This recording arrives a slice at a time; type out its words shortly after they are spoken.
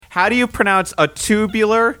How do you pronounce a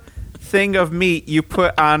tubular thing of meat you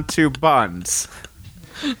put onto buns?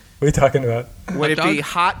 What are you talking about? Would it be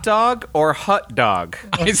hot dog or hut dog?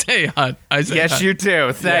 I say hut. Yes, hut. you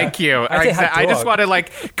do. Thank you. I say hot I just dog. want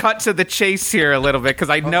to cut to the chase here a little bit because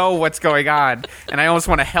I know what's going on, and I almost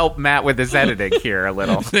want to help Matt with his editing here a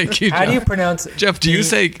little. Thank you, Jeff. How do you pronounce Jeff, do you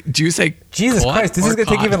say Jesus cot Christ, this or is going to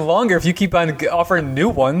take cot? even longer if you keep on offering new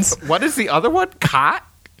ones. What is the other one? Cot?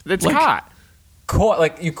 It's cot. Caught,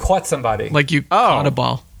 like you caught somebody. Like you caught a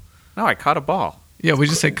ball. No, I caught a ball. Yeah, we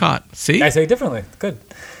just say caught. See? I say it differently. Good.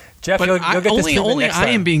 Jeff, but you'll get this treatment only next I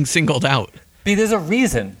time. am being singled out. B, there's a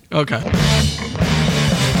reason. Okay.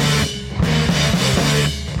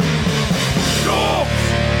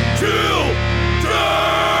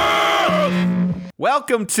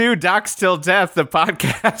 Welcome to Docs Till Death, the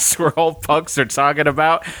podcast where old punks are talking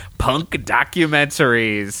about punk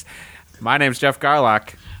documentaries. My name's Jeff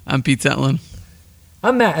Garlock. I'm Pete Zetlin.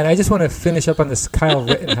 I'm Matt, and I just want to finish up on this Kyle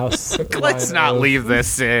Rittenhouse. Let's not leave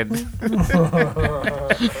this in.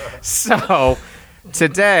 So,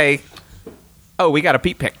 today, we got a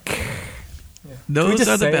Pete pick. Those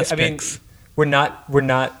are the best picks. We're not.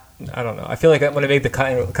 I don't know. I feel like I want to make the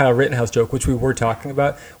Kyle Rittenhouse joke, which we were talking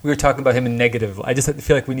about. We were talking about him in negative. I just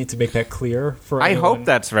feel like we need to make that clear for I everyone. hope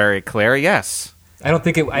that's very clear, yes. I don't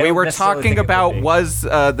think it. We were talking about was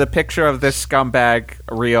the picture of this scumbag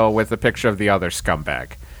real with the picture of the other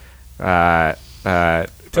scumbag.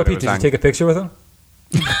 So, Pete, did you take a picture with him?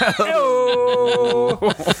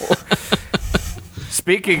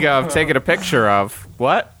 Speaking of taking a picture of,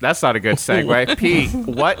 what? That's not a good segue. Pete,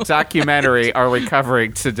 what documentary are we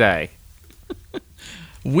covering today?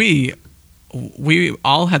 We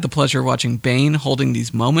all had the pleasure of watching Bane Holding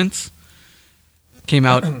These Moments. Came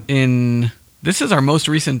out in... This is our most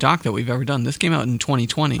recent doc that we've ever done. This came out in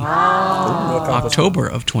 2020. October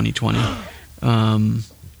of 2020.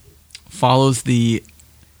 Follows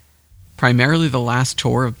primarily the last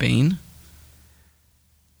tour of Bane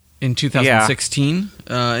in 2016.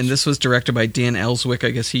 And this was directed by Dan Ellswick.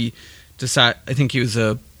 I guess I think he was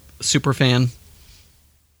a super fan.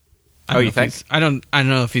 You think? I don't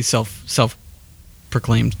know if he's self-proclaimed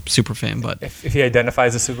super fan, but If he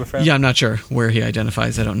identifies as super fan? yeah, I'm not sure where he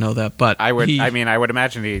identifies. I don't know that, but I would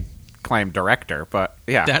imagine he'd claim director, but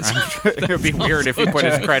yeah. It would be weird if he put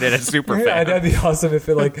his credit as super fan. Yeah, that'd be awesome if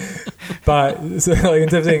it instead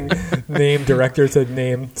of saying name director, it said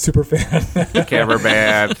name super fan.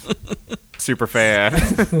 Cameraman, super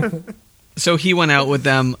fan. So he went out with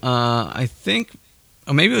them, I think,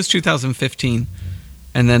 maybe it was 2015,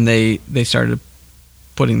 and then they started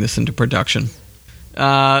putting this into production.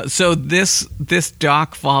 So this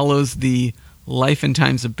doc follows the life and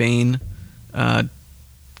times of Bane,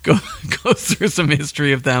 goes through some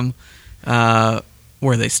history of them,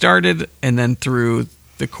 where they started, and then through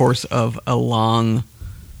the course of a long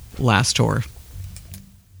last tour.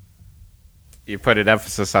 You put an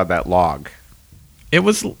emphasis on that log. It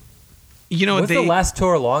was, Was the last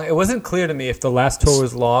tour long? It wasn't clear to me if the last tour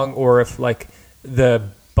was long or if the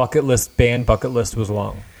band bucket list was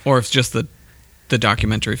long. or if just the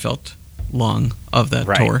documentary felt long of that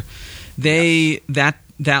Right. tour.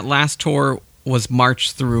 That last tour was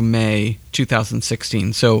March through May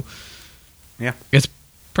 2016. So Yeah. it's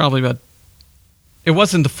probably about. It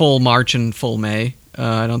wasn't the full March and full May.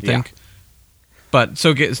 I don't think. Yeah. But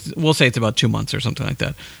so we'll say it's about 2 months or something like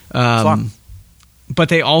that. long. But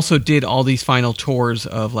they also did all these final tours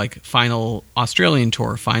of final Australian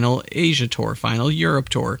tour, final Asia tour, final Europe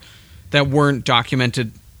tour that weren't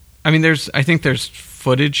documented. I mean, I think there's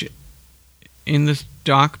footage in this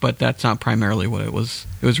doc, but that's not primarily what it was.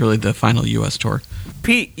 It was really the final U.S. tour.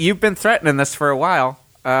 Pete, you've been threatening this for a while.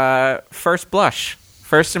 First blush.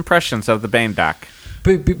 First impressions of the Bane doc.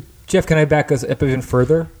 But, Jeff, can I back us up even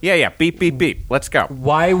further? Yeah. Beep, beep, beep. Let's go.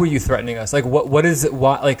 Why were you threatening us? What is it?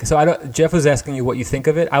 Why? So I don't. Jeff was asking you what you think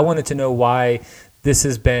of it. I wanted to know why this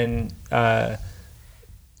has been. Why'd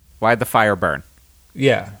the fire burn?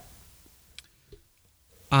 Yeah.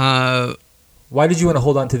 Why did you want to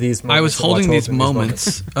hold on to these moments? I was holding these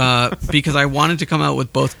moments because I wanted to come out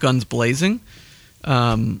with both guns blazing.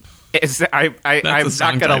 I'm not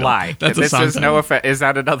song gonna title. lie. That's a this song is title. no offense. Is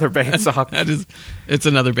that another Bane song? It's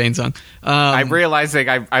another Bane song. I'm realizing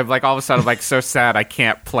I'm all of a sudden so sad I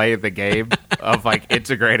can't play the game of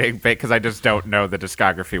integrating Bane because I just don't know the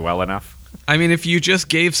discography well enough. I mean, if you just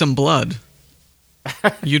gave some blood,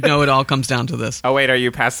 you'd know it all comes down to this. Oh wait, are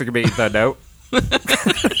you passing me the note?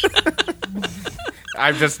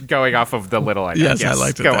 I'm just going off of the little I know. Yes, I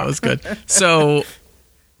liked it. That was good. So,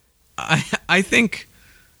 I think.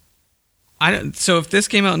 So if this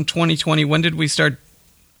came out in 2020, when did we start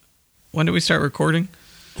recording?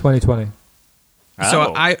 2020.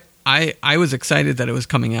 So Oh. I was excited that it was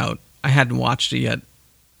coming out. I hadn't watched it yet.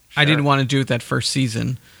 I didn't want to do it that first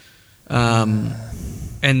season. And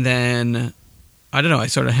then, I don't know, I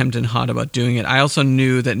sort of hemmed and hawed about doing it. I also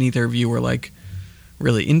knew that neither of you were, like,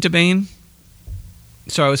 really into Bane.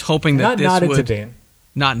 So I was hoping that Not this would... into Bane.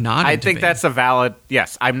 Not I into think Bane. that's a valid.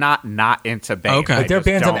 Yes, I'm not into Bane. Okay. I Like, there are just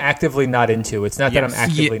bands I'm don't- actively not into. It's not that I'm Yes.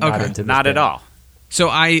 actively Yeah, not okay. into this not at band. all. So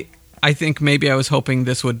I think maybe I was hoping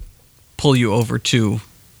this would pull you over to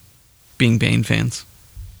being Bane fans.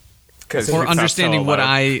 'Cause You Or felt understanding so what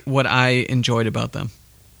alone. I enjoyed about them.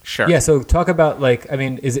 Sure. Yeah, so talk about, like, we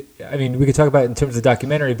could talk about it in terms of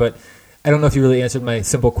documentary, but I don't know if you really answered my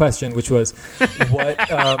simple question, which was, what,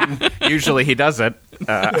 Usually he doesn't.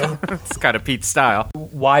 It's kind of Pete's style.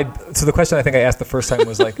 why? So the question I think I asked the first time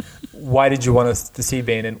was like, why did you want us to see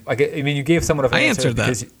Bane? And you gave somewhat of an I answer answered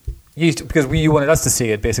that. because you wanted us to see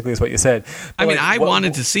it. Basically, is what you said. But, I mean, like, I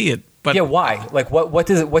wanted to see it, but yeah, why? Like, what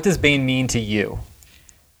does Bane mean to you?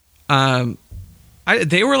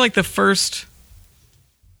 they were like the first.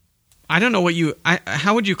 I don't know what you.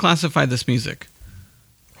 How would you classify this music?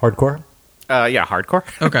 Hardcore, Yeah, hardcore.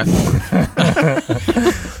 Okay.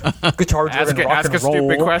 guitar Ask, driven rock ask a and roll.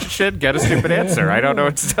 stupid question, get a stupid answer. I don't know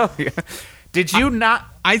what to tell you. Did you not?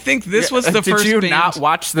 I think this was the Did first you band. not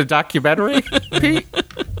watch the documentary, Pete?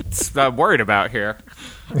 It's I'm worried about here.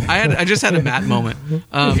 I just had a Matt moment.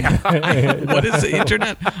 What is the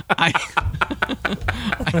internet? I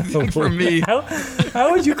think for me,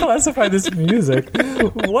 How would you classify this music?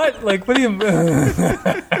 What? Like, what do you?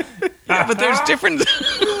 yeah, but there's different.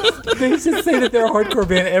 They just say that they're a hardcore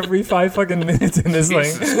band every 5 fucking minutes in this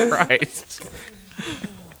thing. Jesus Christ.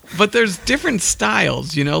 But there's different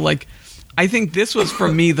styles, you know. Like, I think this was for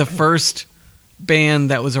me the first band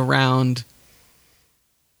that was around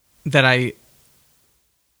that I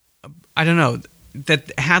don't know,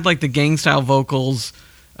 that had like the gang style vocals.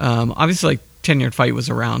 Obviously, like 10-Yard Fight was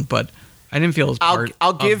around, but I didn't feel as part.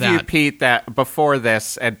 I'll give of you, that. Pete, that before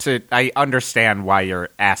this, and I understand why you're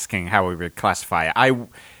asking how we would classify it.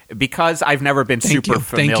 Because I've never been Thank super you.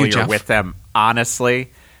 Thank you, familiar Jeff. with them,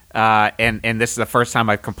 honestly, and this is the first time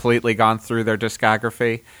I've completely gone through their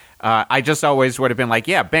discography. I just always would have been like,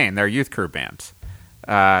 yeah, Bane, they're a youth crew band.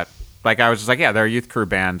 Like, I was just like, yeah, they're a youth crew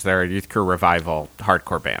band. They're a youth crew revival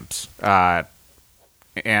hardcore band.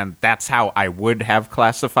 And that's how I would have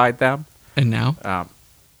classified them. And now,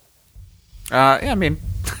 Yeah, I mean,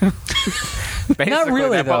 basically Not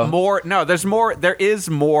really, that, but though. more. No, there's more. There is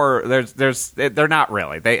more. They're not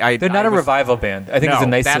really. They're not a revival band. I think No, it's the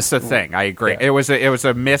nicest. that's the thing. I agree. Yeah. It was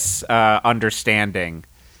a misunderstanding.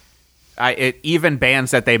 Even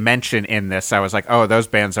bands that they mention in this, I was like, oh, those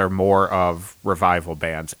bands are more of revival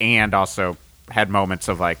bands, and also had moments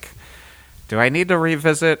of like, do I need to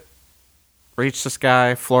revisit Reach the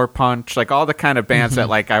Sky, Floor Punch, like all the kind of bands that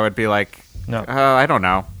like I would be like, No. I don't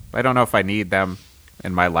know. I don't know if I need them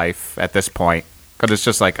in my life at this point, because it's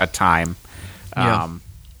just like a time. Yeah.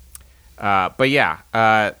 But yeah.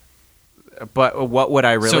 But what would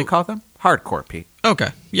I really So- call them? Hardcore, Pete. okay,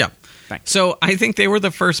 yeah. Thanks. So I think they were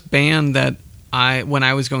the first band that when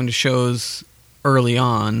I was going to shows early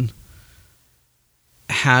on,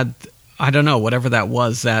 had, I don't know, whatever that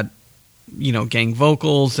was, that, you know, gang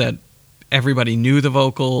vocals, that everybody knew the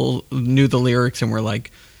vocal, knew the lyrics, and were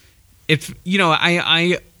like, it's, you know,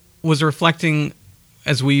 I was reflecting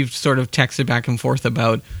as we've sort of texted back and forth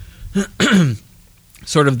about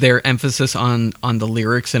sort of their emphasis on the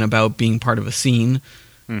lyrics and about being part of a scene.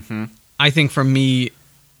 Mm-hmm. I think for me,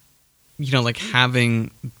 you know, like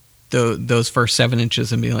having those first 7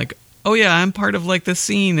 inches and being like, oh yeah, I'm part of like the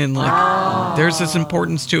scene, and like there's this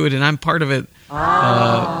importance to it, and I'm part of it.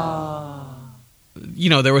 You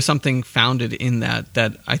know, there was something founded in that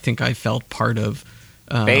I think I felt part of.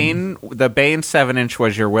 The Bane 7-inch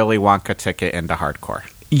was your Willy Wonka ticket into hardcore.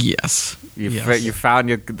 Yes. You found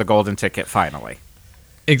the golden ticket finally,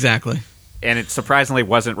 Exactly. and it surprisingly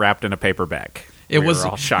wasn't wrapped in a paper bag. It We was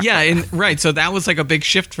were all shocked. yeah, by that. and right. So that was like a big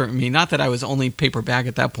shift for me. Not that I was only paper bag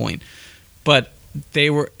at that point, but they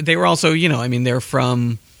were also, you know, I mean, they're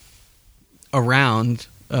from around,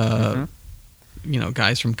 you know,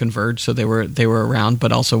 guys from Converge, so they were around,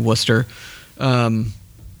 but also Worcester.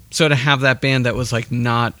 So to have that band that was like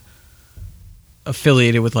not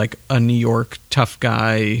affiliated with like a New York tough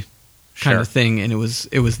guy kind Sure. of thing, and it was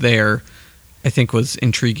there, I think was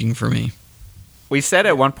intriguing for me. We said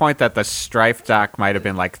at one point that the Strife doc might have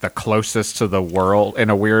been like the closest to the world in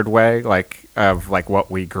a weird way, like of like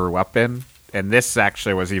what we grew up in, and this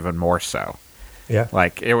actually was even more so. Yeah.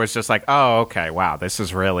 Like it was just like, oh, okay, wow, this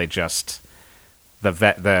is really just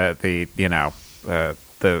the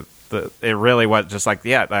it really was just like,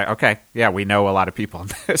 yeah, okay, yeah, we know a lot of people in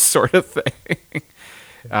this sort of thing.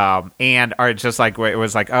 And are just like, it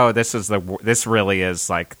was like, oh, this really is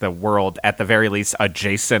like the world at the very least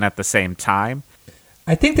adjacent at the same time.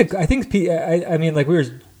 I think Pete, I mean, like we were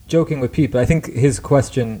joking with Pete, but I think his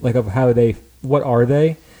question, like of what are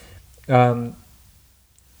they,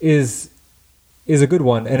 is a good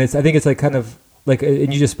one, and I think it's like kind of like,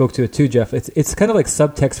 and you just spoke to it too, Jeff. It's kind of like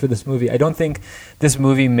subtext for this movie. I don't think this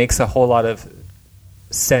movie makes a whole lot of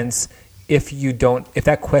sense if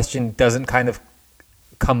that question doesn't kind of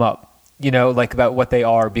come up, like about what they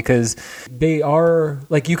are, because they are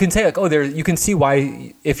like, you can say like, oh, you can see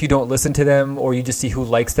why if you don't listen to them or you just see who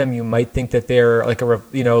likes them, you might think that they're like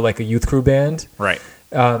like a youth crew band, right?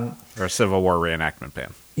 Or a Civil War reenactment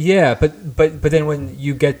band. Yeah, but then when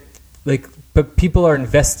you get like, but people are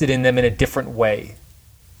invested in them in a different way,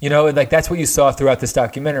 like that's what you saw throughout this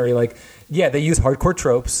documentary. Like, yeah, they use hardcore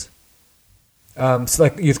tropes, so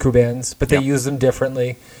like youth crew bands, but they use them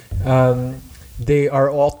differently. They are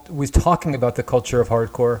always talking about the culture of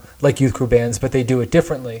hardcore like youth crew bands, but they do it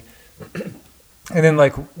differently. And then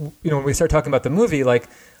like, when we start talking about the movie, like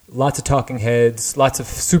lots of talking heads, lots of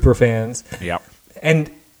super fans. Yep. And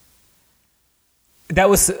that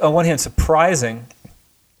was on one hand surprising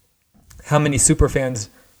how many super fans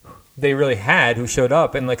they really had who showed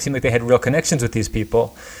up and like seemed like they had real connections with these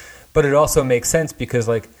people. But it also makes sense because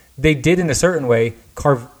like they did in a certain way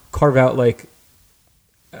carve out like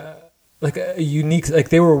a unique, like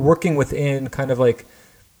they were working within kind of like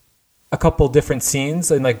a couple different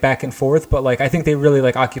scenes and like back and forth, but like I think they really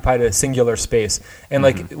like occupied a singular space. And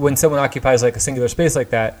like when someone occupies like a singular space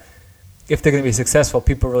like that, if they're going to be successful,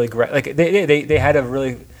 people really like they had a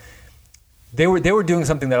really, they were doing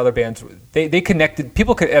something that other bands, they connected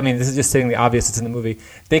people could, I mean, this is just saying the obvious, it's in the movie,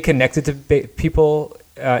 they connected to people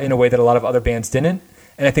in a way that a lot of other bands didn't.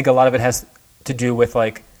 And I think a lot of it has to do with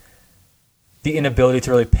like the inability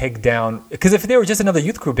to really peg down, because if they were just another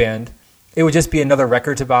youth crew band, it would just be another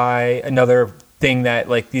record to buy, another thing that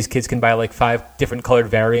like these kids can buy like 5 different colored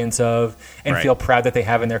variants of and feel proud that they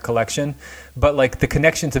have in their collection. But like the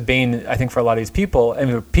connection to Bane, I think for a lot of these people, I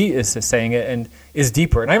mean, Pete is saying it, and is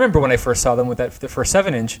deeper. And I remember when I first saw them with the first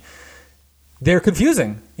 7-inch, they're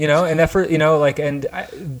confusing, and effort,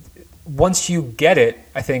 once you get it,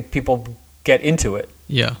 I think people get into it.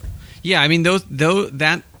 Yeah. I mean,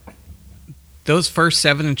 those first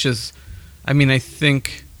 7 inches, I mean, I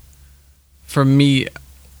think for me,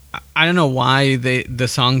 I don't know why the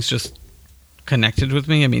songs just connected with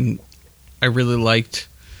me. I mean, I really liked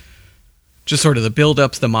just sort of the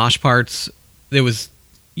build-ups, the mosh parts. There was,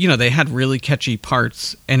 they had really catchy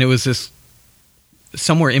parts, and it was this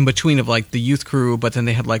somewhere in between of like the youth crew, but then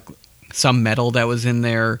they had like some metal that was in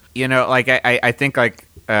there. I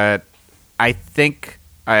think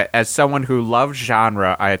as someone who loves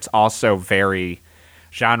genre, it's also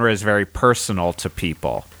genre is very personal to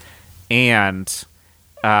people. And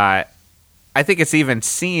I think it's even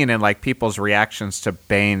seen in like people's reactions to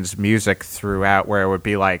Bane's music throughout, where it would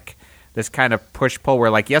be like this kind of push-pull where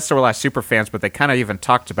like, yes, there were a lot of super fans, but they kind of even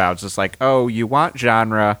talked about it's just like, oh, you want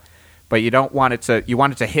genre, but you don't want it to, you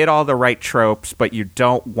want it to hit all the right tropes, but you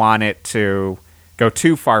don't want it to go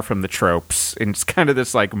too far from the tropes. And it's kind of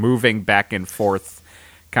this like moving back and forth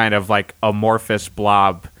kind of like amorphous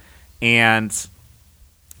blob. And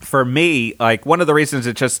for me, like one of the reasons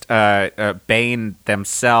it just Bane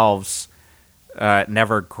themselves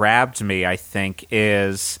never grabbed me, I think,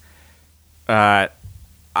 is I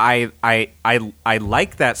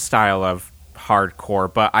like that style of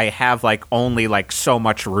hardcore, but I have like only like so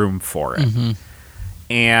much room for it.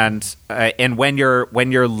 And when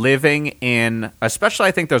you're living in, especially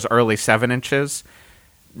I think those early 7 inches,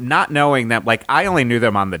 not knowing that, like, I only knew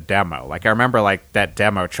them on the demo. Like, I remember, like, that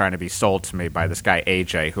demo trying to be sold to me by this guy,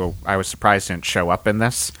 AJ, who I was surprised didn't show up in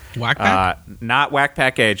this. Whackpack? Not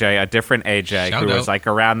Whackpack AJ, a different AJ, Shout who out. was, like,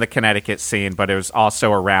 around the Connecticut scene, but it was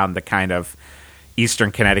also around the kind of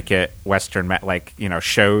Eastern Connecticut, Western, like,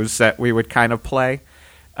 shows that we would kind of play.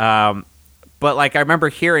 But, like, I remember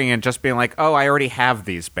hearing and just being like, oh, I already have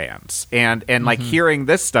these bands. And like, hearing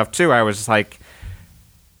this stuff, too, I was like,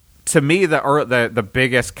 to me, the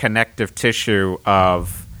biggest connective tissue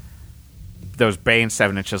of those Bane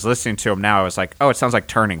 7 inches, listening to them now, I was like, oh, it sounds like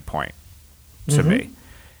Turning Point to me.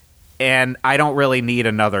 And I don't really need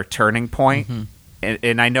another Turning Point.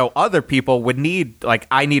 And I know other people would need, like,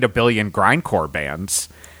 I need a billion grindcore bands.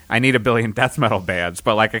 I need a billion death metal bands.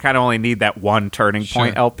 But, like, I kind of only need that one Turning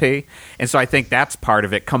Point LP. And so I think that's part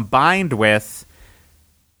of it, combined with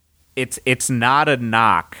it's not a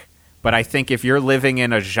knock. But I think if you're living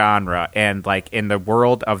in a genre and, like, in the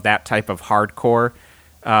world of that type of hardcore,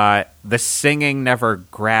 the singing never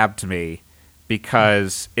grabbed me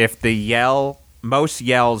because if most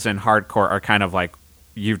yells in hardcore are kind of like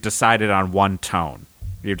you've decided on one tone,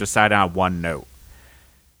 you've decided on one note.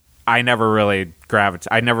 I never really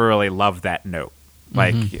loved that note.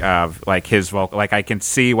 Like his vocal, like I can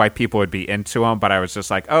see why people would be into him, but I was just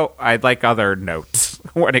like, oh, I'd like other notes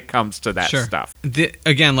when it comes to that stuff.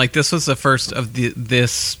 Again, like this was the first of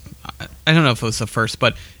this. I don't know if it was the first,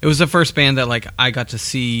 but it was the first band that like I got to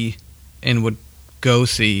see and would go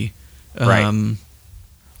see, right?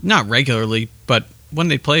 Not regularly, but when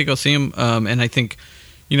they play, go see them. And I think,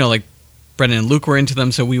 like Brendan and Luke were into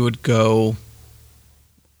them, so we would go,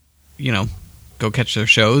 go catch their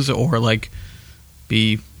shows or like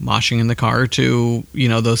be moshing in the car to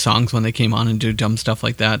those songs when they came on and do dumb stuff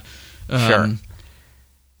like that. Sure.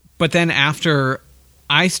 But then after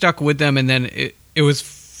I stuck with them, and then it was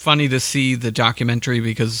funny to see the documentary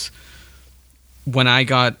because when I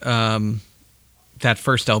got that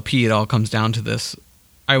first LP, It All Comes Down to This,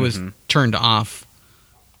 I was turned off.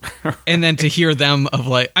 And then to hear them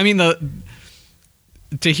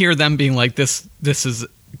to hear them being like, this is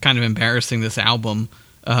kind of embarrassing, this album.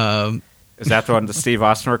 Is that the one that Steve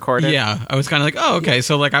Austin recorded? Yeah, I was kind of like, oh, okay.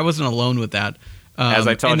 So like I wasn't alone with that. As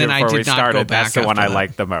I told you before we started, that's the one I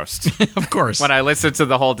liked the most. Of course. When I listened to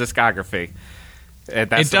the whole discography,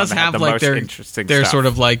 that's it does have like their sort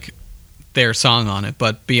of like their song on it,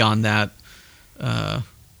 but beyond that,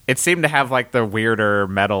 it seemed to have like the weirder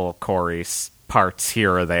metalcore parts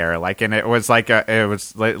here or there. Like, and it was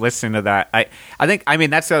listening to that. I think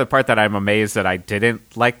that's the other part that I'm amazed that I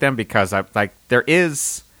didn't like them because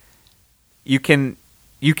you can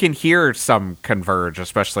hear some Converge,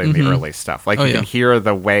 especially in the early stuff. Like can hear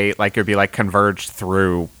the way, like it'd be like Converge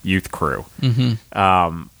through Youth Crew. But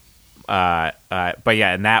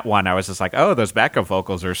yeah, in that one, I was just like, oh, those backup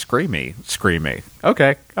vocals are screamy.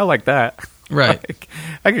 Okay, I like that. Right. Like,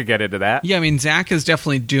 I could get into that. Yeah, Zach is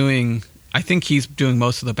definitely doing. I think he's doing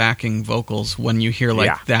most of the backing vocals when you hear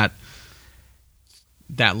like that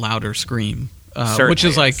louder scream, which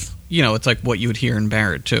is like it's like what you would hear in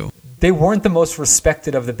Barrett too. They weren't the most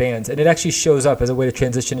respected of the bands, and it actually shows up as a way to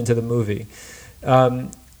transition into the movie.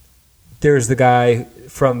 There's the guy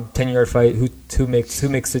from 10 Yard Fight who makes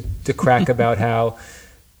the crack about how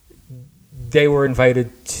they were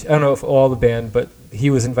invited. I don't know if all the band, but he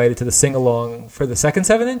was invited to the sing along for the second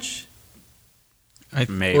 7-inch.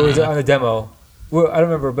 Maybe. Or was it on a demo? Well, I don't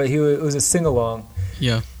remember, but it was a sing along.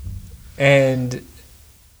 Yeah, and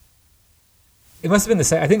it must have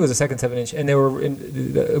been I think it was the second 7-inch, and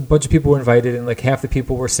a bunch of people were invited, and like half the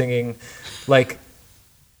people were singing, like,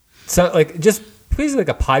 so like just basically like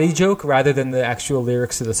a potty joke rather than the actual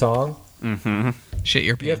lyrics to the song. Mm-hmm. Shit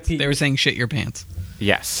your pants. They were saying shit your pants.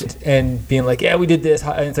 Yes, and being like, yeah, we did this,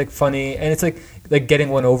 and it's like funny, and it's like getting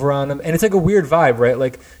one over on them, and it's like a weird vibe, right?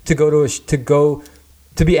 Like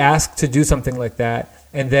to be asked to do something like that,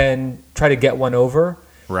 and then try to get one over,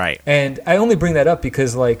 right? And I only bring that up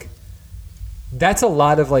because like. That's a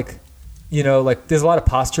lot of like, there's a lot of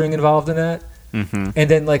posturing involved in that. Mm-hmm. And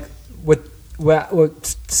then like what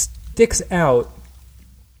sticks out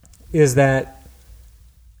is that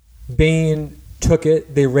Bane took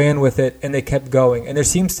it, they ran with it, and they kept going. And there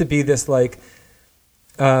seems to be this like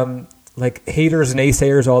haters,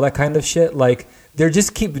 naysayers, all that kind of shit. Like they're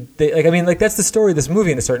just that's the story of this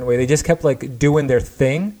movie in a certain way. They just kept like doing their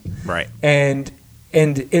thing, right?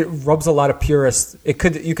 And it rubs a lot of purists.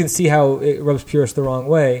 You can see how it rubs purists the wrong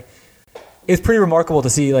way. It's pretty remarkable to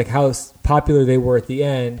see like how popular they were at the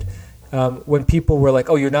end when people were like,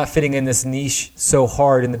 "Oh, you're not fitting in this niche so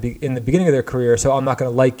hard in the beginning of their career, so I'm not going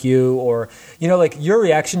to like you." Or like your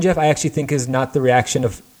reaction, Jeff, I actually think is not the reaction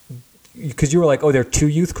of because you were like, "Oh, they're too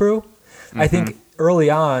Youth Crew." Mm-hmm. I think early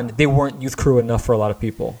on they weren't Youth Crew enough for a lot of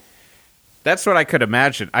people. That's what I could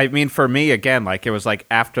imagine. I mean, for me, again, like it was like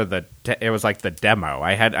after it was like the demo.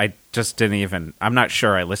 I just didn't even. I'm not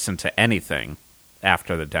sure I listened to anything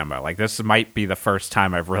after the demo. Like this might be the first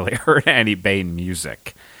time I've really heard any Bane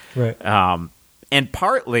music. Right. And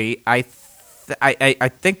partly, I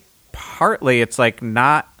think partly it's like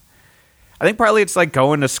not. I think partly it's like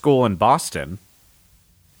going to school in Boston,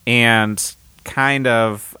 and kind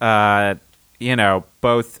of.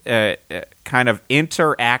 Both kind of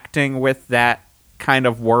interacting with that kind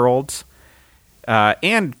of world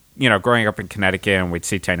and, growing up in Connecticut and we'd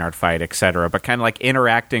see 10 Yard Fight, etc. But kind of like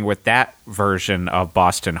interacting with that version of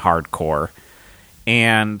Boston hardcore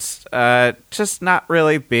and just not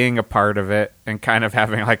really being a part of it and kind of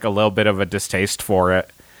having like a little bit of a distaste for it.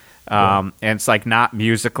 And it's like not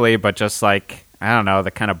musically, but just like, I don't know,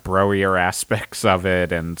 the kind of broier aspects of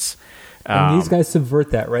it and And these guys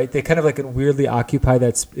subvert that, right? They kind of like weirdly occupy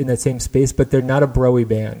in that same space, but they're not a bro-y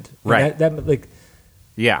band. And right. That like,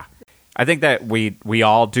 yeah. I think that we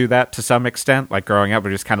all do that to some extent. Like growing up,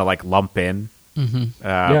 we just kind of like lump in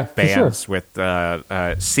bands with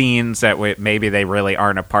scenes that maybe they really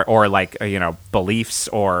aren't a part, or like beliefs,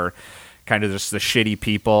 or kind of just the shitty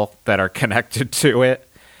people that are connected to it.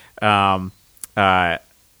 And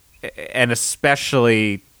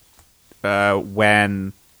especially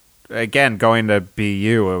when, again, going to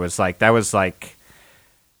BU, it was like, that was like,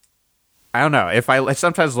 I don't know, if I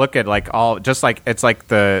sometimes look at like all, just like, it's like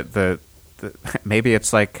the maybe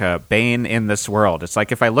it's like Bane in this world. It's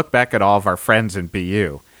like if I look back at all of our friends in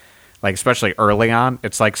BU, like especially early on,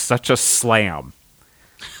 it's like such a slam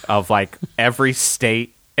of like every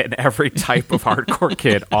state and every type of hardcore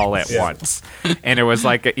kid all at once. And it was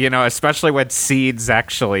like, especially when Seeds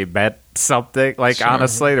actually meant something, like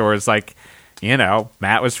honestly, there was like,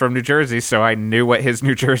 Matt was from New Jersey, so I knew what his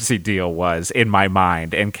New Jersey deal was in my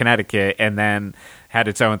mind, and Connecticut, and then had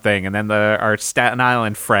its own thing, and then our Staten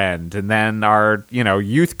Island friend, and then our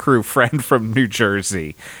youth crew friend from New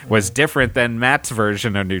Jersey was different than Matt's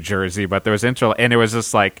version of New Jersey, but there was and it was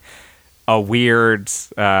just like a weird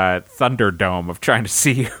Thunderdome of trying to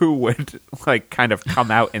see who would like kind of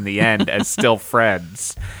come out in the end as still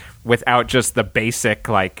friends without just the basic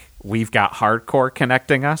like we've got hardcore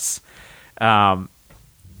connecting us. And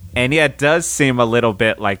yeah, it does seem a little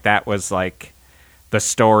bit like that was like the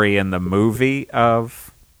story in the movie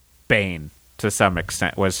of Bane to some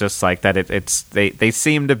extent, was just like that. They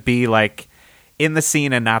seem to be like in the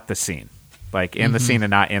scene and not the scene, like in the scene and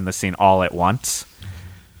not in the scene all at once.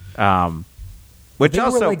 Which they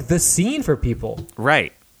also were like the scene for people,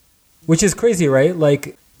 right? Which is crazy, right?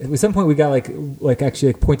 Like at some point we got like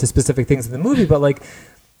actually like point to specific things in the movie, but like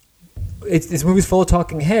this movie's full of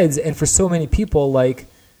talking heads, and for so many people, like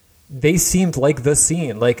they seemed like the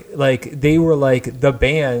scene, like they were like the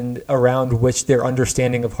band around which their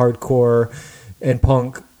understanding of hardcore and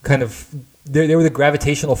punk kind of they were the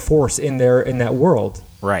gravitational force in that world,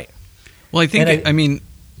 right? Well, I think it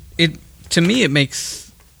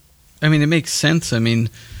makes sense. I mean,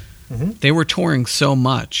 they were touring so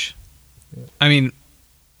much. I mean,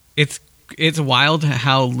 it's wild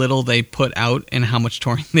how little they put out and how much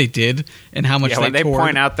touring they did and how much when they toured.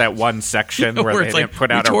 Point out that one section where they didn't put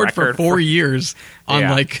out a record for 4 years on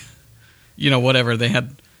whatever. They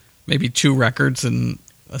had maybe 2 records and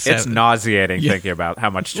a set. It's nauseating thinking about how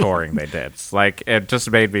much touring they did. It's like, it just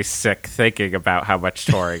made me sick thinking about how much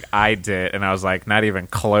touring I did, and I was like, not even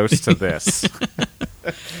close to this.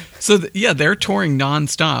 So they're touring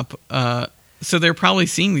nonstop. So they're probably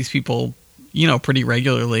seeing these people, pretty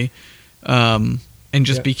regularly. And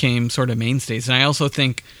just became sort of mainstays. And I also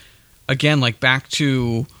think, again, like back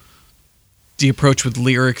to the approach with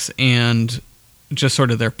lyrics and just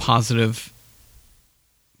sort of their positive,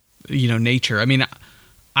 nature. I mean,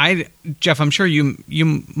 Jeff, I'm sure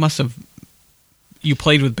you must have, you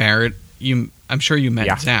played with Barrett. I'm sure you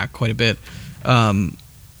met Zach quite a bit.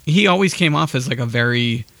 He always came off as like a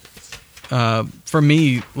very, for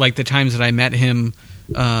me, like the times that I met him,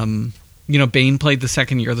 Bane played the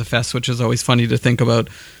second year of the fest, which is always funny to think about.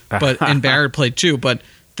 And Barrett played too. But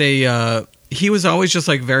he was always just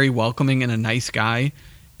like very welcoming and a nice guy,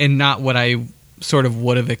 and not what I sort of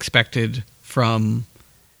would have expected from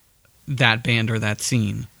that band or that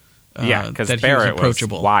scene. Because Barrett was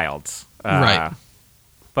wild, right?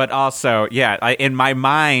 But also, in my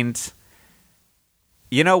mind,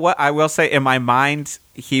 you know what I will say? In my mind,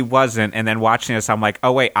 he wasn't, and then watching this, I'm like,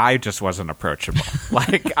 oh wait, I just wasn't approachable.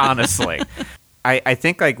 Like, honestly, I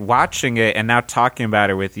think like watching it and now talking about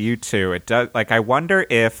it with you two, it does. Like, I wonder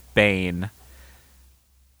if Bane.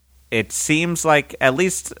 It seems like at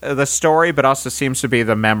least the story, but also seems to be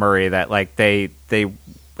the memory that like they.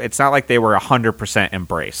 It's not like they were 100%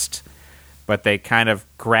 embraced, but they kind of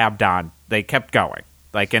grabbed on. They kept going.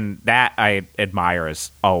 Like, and that I admire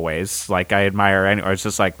as always. Like, I admire anyway. It's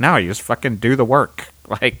just like, no, you just fucking do the work.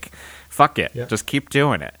 Like, fuck it. Yep. Just keep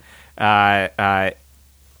doing it.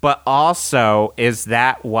 But also, is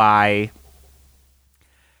that why,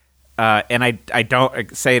 and I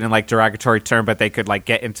don't say it in, like, derogatory term, but they could, like,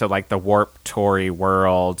 get into, like, the Warped Tory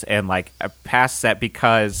world and, like, past that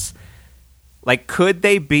because, like, could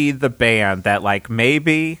they be the band that, like,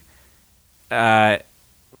 maybe,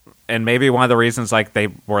 and maybe one of the reasons, like, they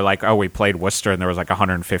were like, oh, we played Worcester and there was like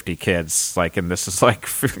 150 kids, like, and this is like,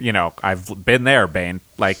 I've been there, Bane.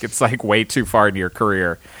 Like, it's like way too far into your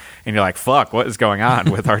career, and you're like, fuck, what is going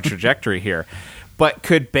on with our trajectory here? But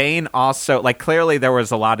could Bane also, like, clearly there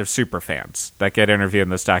was a lot of super fans that get interviewed in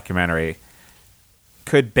this documentary.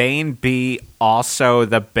 could Bane be also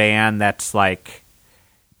the band that's like,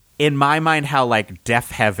 in my mind, how like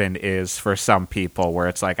Deaf Heaven is for some people, where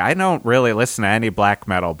it's like, I don't really listen to any black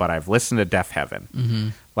metal, but I've listened to Deaf Heaven. Mm-hmm.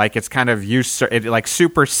 Like it's kind of it like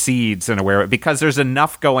supersedes in a way, because there's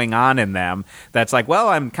enough going on in them that's like, well,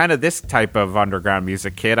 I'm kind of this type of underground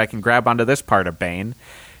music kid. I can grab onto this part of Bane.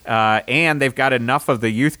 And they've got enough of the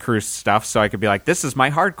Youth Crew stuff, so I could be like, this is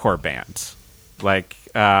my hardcore band. Like,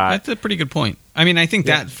 that's a pretty good point. I mean, I think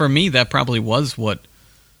that for me, that probably was what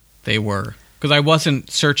they were, because I wasn't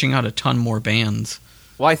searching out a ton more bands.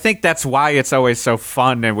 Well, I think that's why it's always so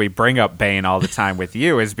fun, and we bring up Bane all the time with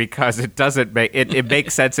you, is because it doesn't make it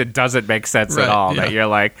makes sense. It doesn't make sense right, at all. Yeah. That you're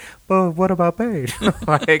like, well, what about Bane?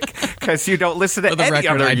 Like, because you don't listen to any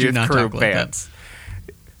record, other I do Youth not Crew talk like bands.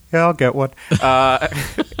 Yeah, I'll get one.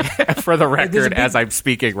 For the record, as I'm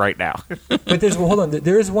speaking right now. But hold on.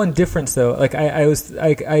 There is one difference, though. Like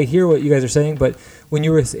I hear what you guys are saying, but when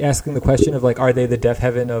you were asking the question of like, are they the Deaf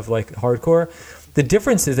Heaven of like hardcore? The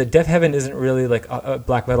difference is that Deaf Heaven isn't really like a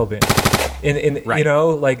black metal band. Right. You know,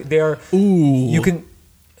 like they are. Ooh. You can.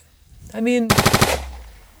 I mean.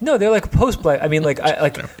 No, they're like post black. I mean, like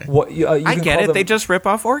what you I can get call it. them, They just rip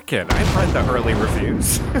off Orchid. I've read the early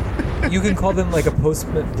reviews. You can call them like a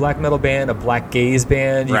post black metal band, a black gaze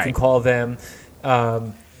band. You can call them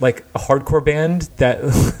like a hardcore band that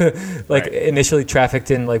like initially trafficked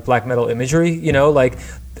in like black metal imagery. You know, like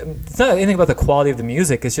it's not anything about the quality of the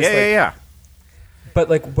music. It's just yeah. But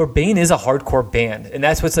like where Bane is a hardcore band, and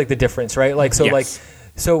that's what's like the difference, right? Like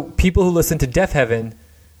so people who listen to Deaf Heaven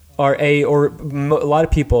are a lot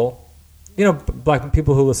of people, you know, black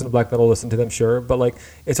people who listen to black metal listen to them, sure, but like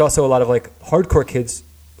it's also a lot of like hardcore kids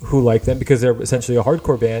who like them because they're essentially a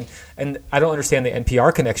hardcore band. And I don't understand the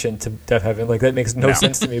NPR connection to Deaf Heaven. Like that makes no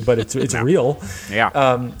sense to me, but it's real.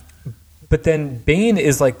 Yeah. But then Bane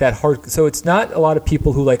is like that hard. So it's not a lot of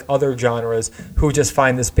people who like other genres who just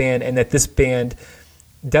find this band, and that this band,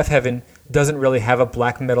 Deaf Heaven, doesn't really have a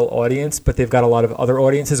black metal audience, but they've got a lot of other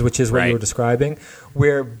audiences, which is what you were describing,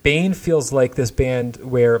 where Bane feels like this band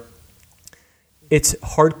where it's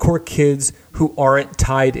hardcore kids who aren't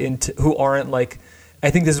tied into, who aren't like, I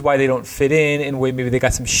think this is why they don't fit in, and maybe they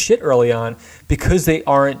got some shit early on, because they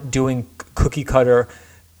aren't doing cookie cutter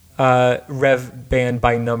rev band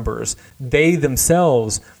by numbers. They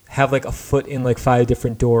themselves have like a foot in like 5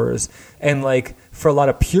 different doors, and like for a lot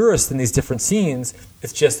of purists in these different scenes,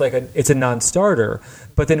 it's just like it's a non-starter.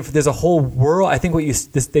 But then if there's a whole world, I think what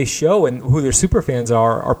they show and who their super fans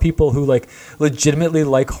are people who like legitimately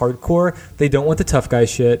like hardcore. They don't want the tough guy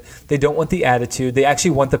shit. They don't want the attitude. They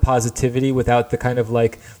actually want the positivity without the kind of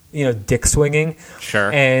like, you know, dick swinging.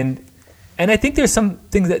 Sure. And I think there's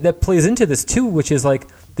something that plays into this too, which is like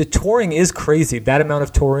the touring is crazy. That amount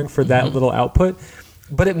of touring for that little output.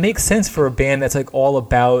 But it makes sense for a band that's like all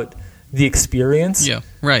about the experience,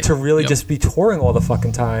 to really just be touring all the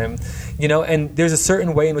fucking time, you know. And there's a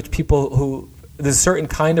certain way in which there's a certain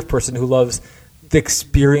kind of person who loves the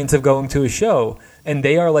experience of going to a show, and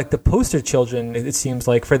they are like the poster children, it seems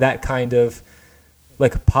like, for that kind of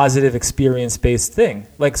like positive experience based thing.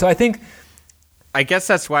 Like, so I guess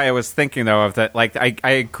that's why I was thinking though of that. Like, I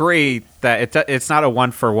agree that it's not a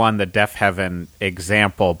 1-for-1 the Deaf Heaven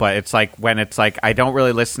example, but it's like when it's like I don't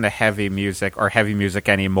really listen to heavy music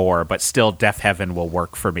anymore, but still Deaf Heaven will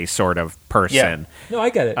work for me, sort of person. Yeah. No, I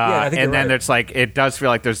get it. I think and then right. it's like it does feel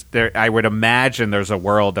like I would imagine there's a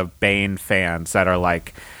world of Bane fans that are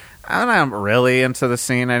like, I'm not really into the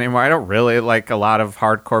scene anymore. I don't really like a lot of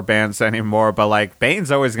hardcore bands anymore, but like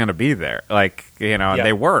Bane's always going to be there. Like, you know,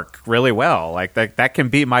 they work really well. Like that can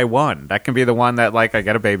be my one. That can be the one that like I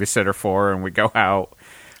get a babysitter for and we go out.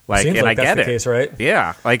 Like, seems and like I that's get the it. case, right?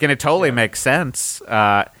 Yeah. Like, and it totally makes sense.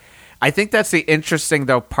 I think that's the interesting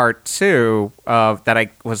though part too that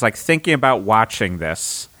I was like thinking about watching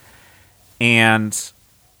this, and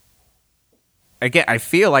again, I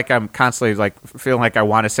feel like I'm constantly like feeling like I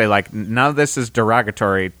want to say like none of this is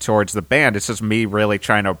derogatory towards the band. It's just me really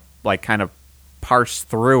trying to like kind of parse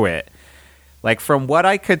through it. Like from what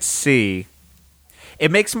I could see, it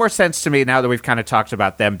makes more sense to me now that we've kind of talked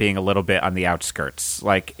about them being a little bit on the outskirts.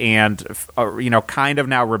 Like, and you know, kind of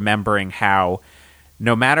now remembering how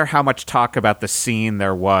no matter how much talk about the scene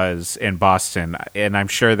there was in Boston, and I'm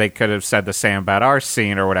sure they could have said the same about our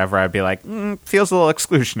scene or whatever, I'd be like, feels a little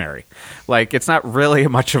exclusionary. Like, it's not really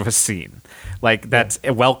much of a scene. Like, that's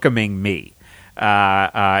welcoming me.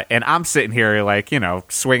 And I'm sitting here, like, you know,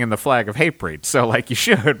 swinging the flag of Hatebreed. So, like, you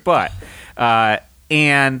should. But, I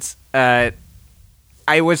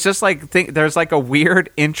was just like, there's like a weird,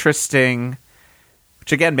 interesting,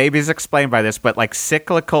 which again, maybe is explained by this, but like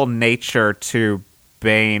cyclical nature to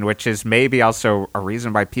Bane, which is maybe also a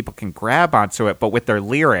reason why people can grab onto it, but with their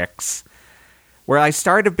lyrics, where I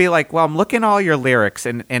started to be like, well, I'm looking at all your lyrics,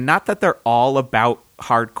 and not that they're all about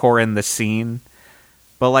hardcore in the scene,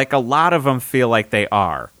 but like a lot of them feel like they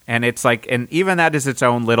are. And it's like, and even that is its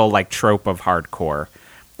own little like trope of hardcore,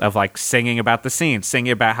 of like singing about the scene,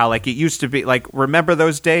 singing about how like it used to be, like, remember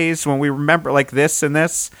those days when we remember like this and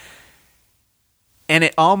this. And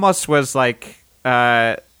it almost was like,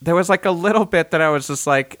 there was like a little bit that I was just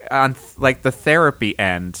like on like the therapy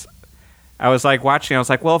end. I was like watching, I was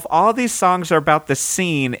like, well, if all these songs are about the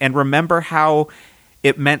scene and remember how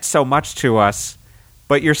it meant so much to us,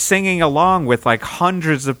 but you're singing along with like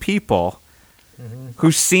hundreds of people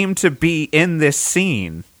who seem to be in this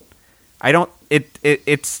scene. I don't.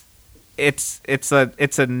 It's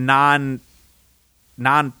a non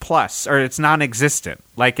plus, or it's non-existent.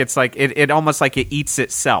 Like it's like it almost like it eats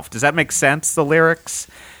itself. Does that make sense? The lyrics,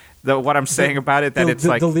 what I'm saying about it, that it's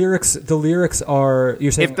like the lyrics are,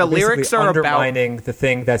 you're saying, if the lyrics are undermining the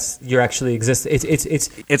thing that's you're actually exist.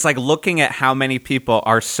 It's like looking at how many people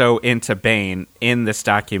are so into Bane in this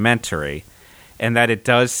documentary, and that it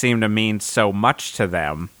does seem to mean so much to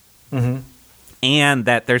them, and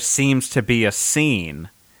that there seems to be a scene.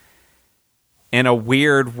 In a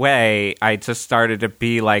weird way, I just started to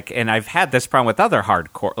be like, and I've had this problem with other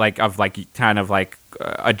hardcore, like of like kind of like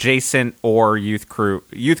adjacent or youth crew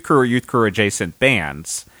adjacent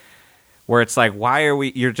bands, where it's like, why are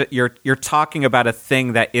we? You're talking about a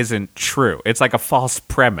thing that isn't true. It's like a false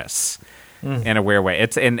premise in a weird way.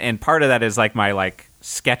 It's and part of that is like my like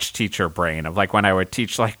sketch teacher brain of like when I would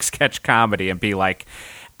teach like sketch comedy and be like,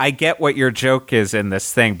 I get what your joke is in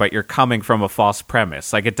this thing, but you're coming from a false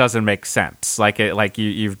premise. Like it doesn't make sense. Like it, like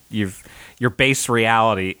you've your base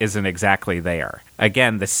reality isn't exactly there.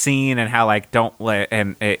 Again, the scene and how like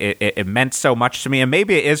and it meant so much to me. And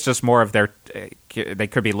maybe it is just more of their. They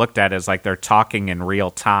could be looked at as like they're talking in real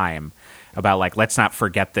time about like, let's not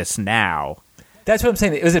forget this now. That's what I'm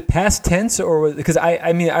saying. Was it past tense or because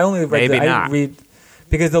I mean I only read maybe not. I read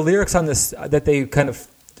because the lyrics on this that they kind of,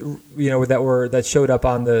 you know, that showed up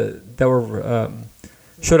on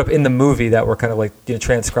showed up in the movie that were kind of like, you know,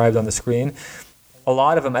 transcribed on the screen. A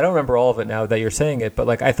lot of them, I don't remember all of it now that you're saying it, but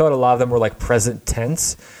like I thought a lot of them were like present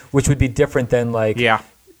tense, which would be different than like,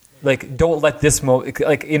 like don't let this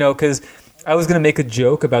like, you know, because I was gonna make a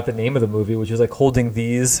joke about the name of the movie, which is like Holding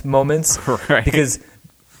These Moments, right? Because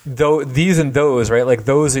though these and those, right? Like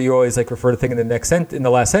those are, you always like refer to the thing in the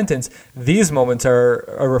last sentence. These moments are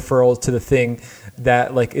a referral to the thing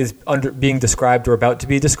that like is being described or about to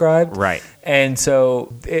be described, right? And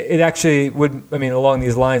so it actually would, I mean, along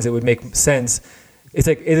these lines, it would make sense. It's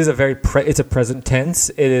like it is it's a present tense.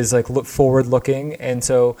 It is like forward looking, and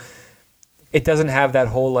so it doesn't have that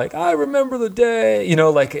whole like I remember the day, you know,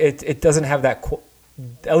 like it doesn't have that.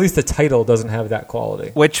 At least the title doesn't have that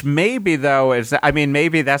quality. Which maybe though is, I mean,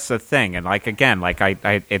 maybe that's the thing. And like again, like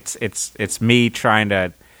it's me trying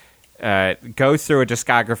to go through a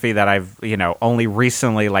discography that I've, you know, only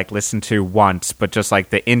recently like listened to once, but just like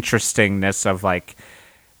the interestingness of like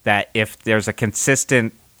that if there's a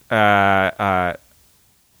consistent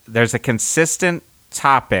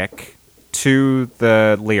topic to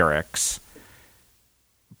the lyrics.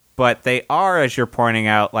 But they are, as you're pointing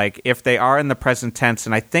out, like if they are in the present tense,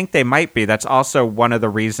 and I think they might be, that's also one of the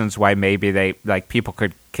reasons why maybe they like people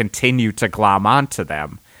could continue to glom onto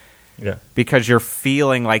them. Yeah. Because you're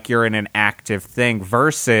feeling like you're in an active thing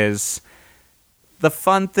versus the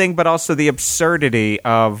fun thing, but also the absurdity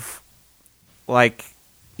of like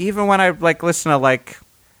even when I like listen to like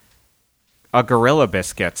a Gorilla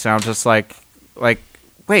Biscuits, and I'm just like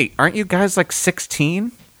wait, aren't you guys like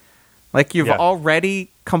 16? Like you've already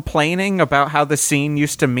complaining about how the scene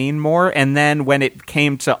used to mean more, and then when it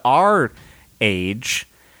came to our age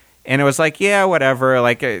and it was like, yeah, whatever,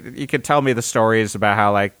 like you could tell me the stories about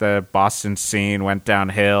how like the Boston scene went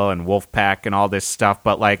downhill and Wolfpack and all this stuff,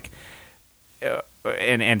 but like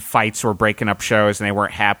and fights were breaking up shows and they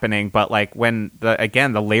weren't happening, but like when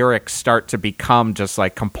the lyrics start to become just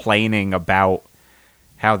like complaining about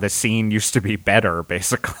how the scene used to be better,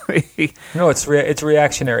 basically. No, it's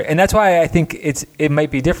reactionary, and that's why I think it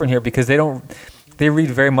might be different here because they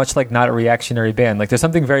read very much like not a reactionary band. Like there's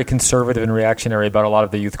something very conservative and reactionary about a lot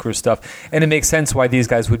of the Youth Crew stuff, and it makes sense why these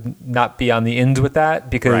guys would not be on the ends with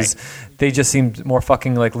that because they just seemed more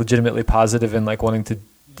fucking like legitimately positive and like wanting to,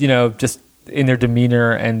 you know, just in their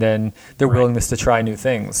demeanor and then their willingness to try new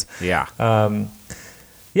things. Yeah.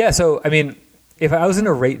 So I mean, if I was going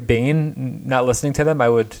to rate Bane, not listening to them, I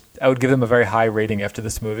would give them a very high rating after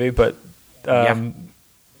this movie. But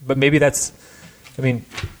maybe that's, I mean,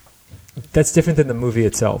 that's different than the movie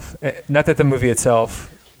itself. Not that the movie itself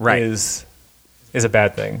Right. is a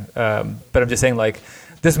bad thing, but I'm just saying, like,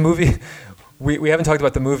 this movie. We haven't talked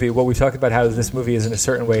about the movie. What we've talked about how this movie is in a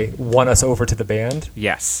certain way won us over to the band,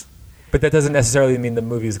 Yes. but that doesn't necessarily mean the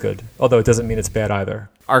movie's good. Although it doesn't mean it's bad either.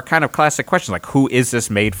 Our kind of classic question, like, who is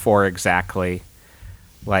this made for exactly?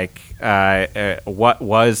 Like, what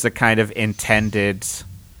was the kind of intended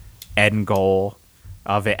end goal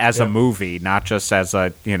of it as a movie, not just as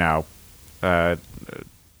a,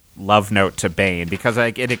 love note to Bane? Because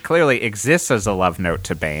like, it clearly exists as a love note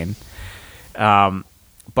to Bane.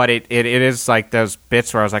 But it is like those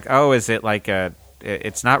bits where I was like, oh, is it like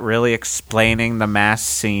it's not really explaining the mass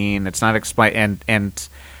scene. It's not and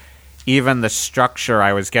even the structure,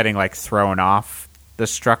 I was getting like thrown off the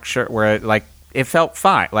structure where like it felt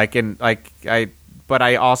fine. But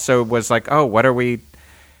I also was like, oh, what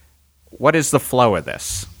is the flow of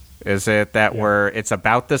this? Is it that it's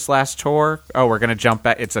about this last tour? Oh, we're going to jump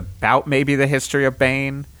back. It's about maybe the history of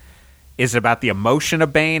Bane. Is it about the emotion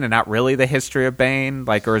of Bane and not really the history of Bane?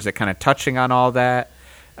 Like, or is it kind of touching on all that?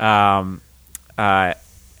 I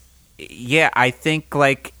think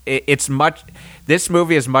like it's much. This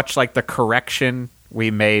movie is much like the correction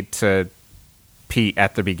we made to Pete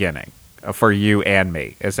at the beginning for you and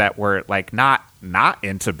me. Is that we're like not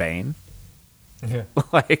into Bane. Yeah.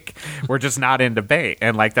 Like, we're just not into Bane,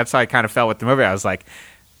 and like that's how I kind of felt with the movie. I was like,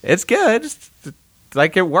 it's good,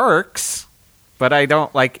 like it works. But I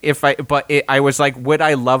don't like I was like, would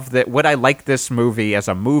I like this movie as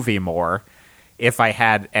a movie more if I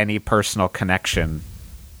had any personal connection?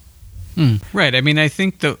 Right. I mean, I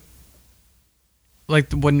think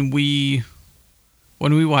when we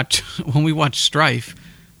watched Strife,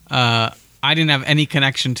 I didn't have any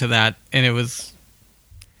connection to that, and it was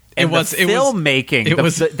filmmaking.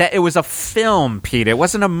 It was a film, Pete. It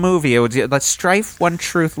wasn't a movie. It was Strife One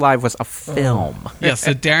Truth Live was a film. Yes,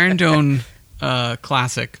 the Darren Doan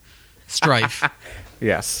classic, Strife.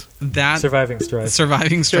 Yes, that Surviving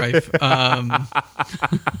Strife.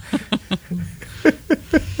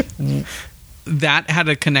 That had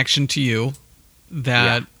a connection to you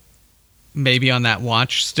that maybe on that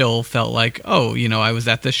watch still felt like, oh, I was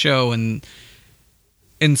at the show, and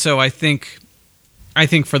so I think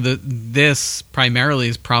for this primarily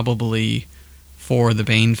is probably for the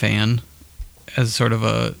Bane fan as sort of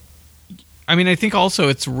a. I mean, I think also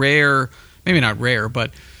it's rare. Maybe not rare, but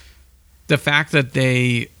the fact that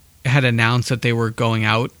they had announced that they were going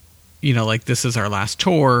out, like this is our last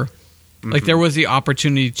tour, like there was the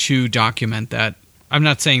opportunity to document that. I'm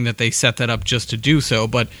not saying that they set that up just to do so,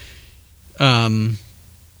 but, all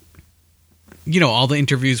the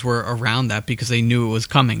interviews were around that because they knew it was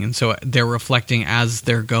coming. And so they're reflecting as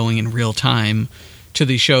they're going in real time to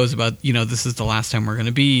these shows about, this is the last time we're going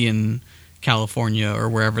to be in California or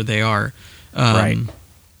wherever they are. Right.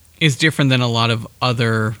 Is different than a lot of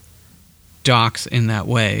other docs in that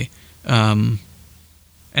way. And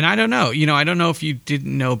I don't know. I don't know if you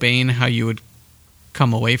didn't know Bane, how you would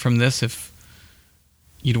come away from this if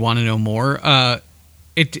you'd want to know more.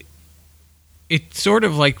 It's sort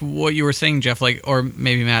of like what you were saying, Jeff, like, or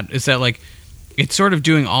maybe Matt, is that like it's sort of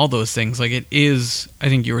doing all those things. Like it is, I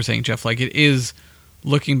think you were saying, Jeff, like it is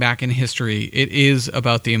looking back in history. It is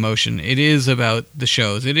about the emotion. It is about the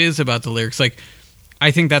shows. It is about the lyrics. Like, I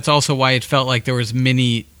think that's also why it felt like there was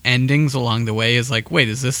many endings along the way. Is like, wait,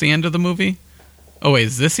 is this the end of the movie? Oh, wait,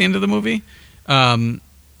 is this the end of the movie?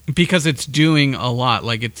 Because it's doing a lot.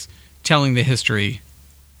 Like, it's telling the history,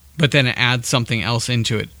 but then it adds something else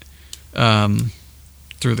into it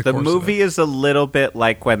through the course of it. The movie is a little bit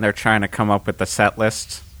like when they're trying to come up with the set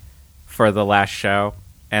list for the last show,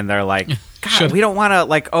 and they're like, God, we don't want to,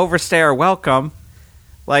 like, overstay our welcome.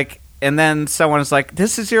 Like... And then someone's like,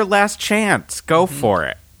 this is your last chance. Go for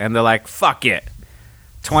it. And they're like, fuck it.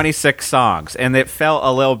 26 songs. And it felt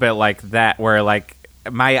a little bit like that, where, like,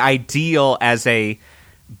 my ideal as a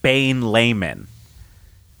Bane layman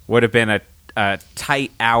would have been a tight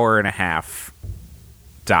hour and a half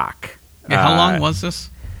doc. Yeah, how long was this?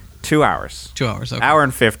 2 hours. 2 hours, okay. Hour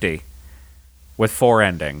and 50 with 4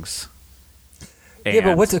 endings.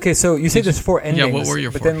 Yeah, but okay, so you say there's 4 endings. Yeah, what were your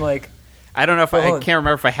 4? But then, like... I don't know if I can't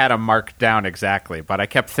remember if I had them marked down exactly, but I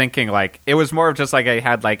kept thinking like it was more of just like I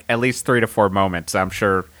had like at least 3 to 4 moments. I'm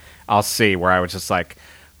sure I'll see where I was just like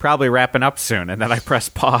probably wrapping up soon, and then I press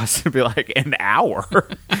pause and be like, an hour?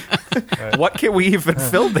 What can we even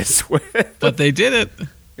fill this with? But they did it.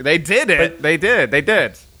 They did it. They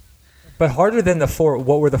did. But harder than the 4,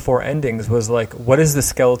 what were the 4 endings was like, what is the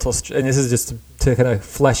skeletal? And this is just to kind of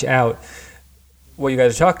flesh out what you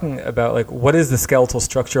guys are talking about, like what is the skeletal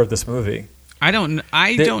structure of this movie? I don't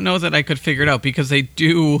know that I could figure it out because they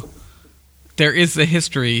do there is the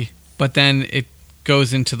history, but then it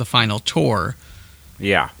goes into the final tour.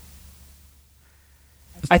 Yeah.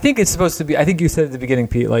 I think it's supposed to be. I think you said at the beginning,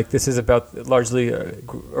 Pete, like this is about largely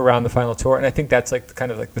around the final tour, and I think that's like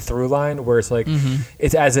kind of like the through line where it's like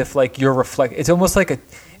it's as if like you're reflect. It's almost like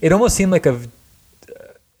it almost seemed like a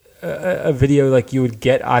video like you would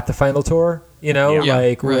get at the final tour, you know, Yeah.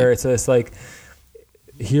 like Right. where it's just like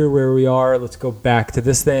here where we are. Let's go back to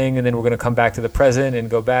this thing, and then we're going to come back to the present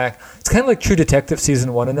and go back. It's kind of like True Detective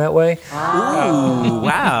season 1 in that way. Ooh,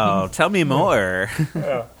 wow. Tell me more.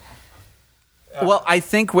 Well, I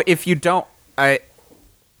think if you don't, I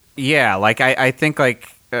think like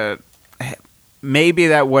maybe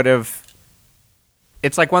that would have.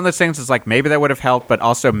 It's like one of those things. It's like maybe that would have helped, but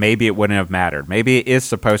also maybe it wouldn't have mattered. Maybe it is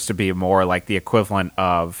supposed to be more like the equivalent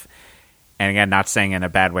of, and again, not saying in a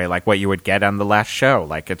bad way, like what you would get on the last show.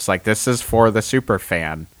 Like it's like this is for the super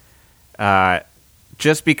fan,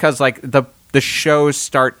 just because like the shows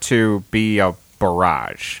start to be a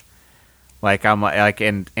barrage. Like I'm like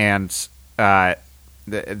and.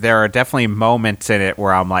 There are definitely moments in it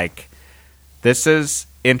where I'm like, this is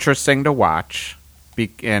interesting to watch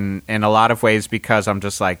in a lot of ways because I'm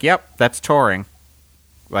just like, yep, that's touring.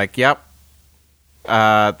 Like, yep,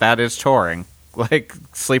 that is touring. Like,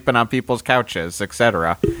 sleeping on people's couches,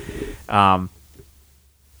 etc.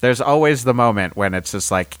 There's always the moment when it's just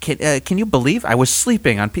like, can you believe I was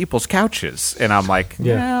sleeping on people's couches? And I'm like, I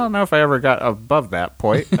don't know if I ever got above that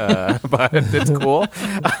point, but it's cool.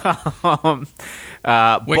 Wait,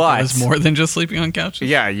 but there's more than just sleeping on couches?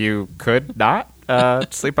 yeah, you could not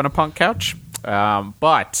sleep on a punk couch.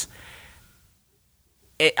 But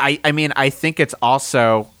I mean, I think it's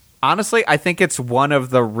also, honestly, I think it's one of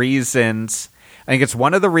the reasons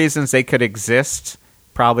they could exist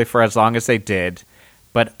probably for as long as they did.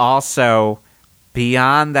 But also,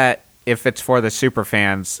 beyond that, if it's for the super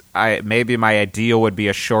fans, maybe my ideal would be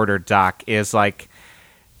a shorter doc. Is like,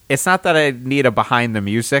 it's not that I need a behind the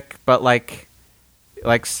music, but like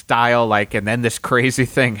style, like, and then this crazy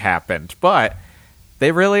thing happened. But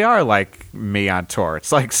they really are like me on tour.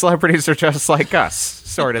 It's like celebrities are just like us,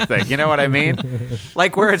 sort of thing. You know what I mean?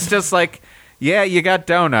 Like where it's just like, yeah, you got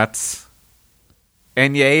donuts,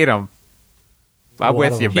 and you ate them. I'm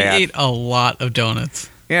with you, He man. ate a lot of donuts.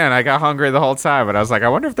 Yeah, and I got hungry the whole time, and I was like, I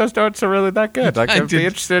wonder if those donuts are really that good. Like, I'd be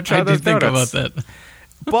interested to try I those did think donuts. about that.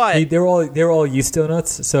 But They're all yeast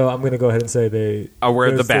donuts, so I'm going to go ahead and say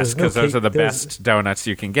we're the best because no those are the cake- there's- best donuts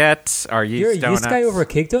you can get. Are yeast You're a donuts? yeast guy over a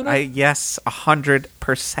cake donut? Yes,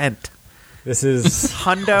 100%. This is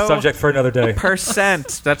Hundo. subject for another day.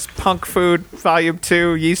 %. That's Punk Food Volume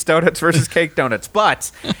 2, yeast donuts versus cake donuts.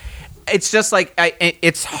 But it's just like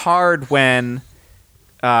it's hard when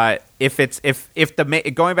if the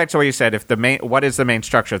main, going back to what you said, what is the main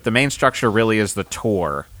structure? If the main structure really is the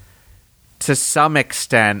tour, to some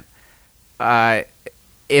extent,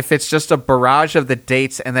 if it's just a barrage of the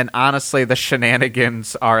dates, and then honestly the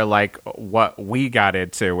shenanigans are like what we got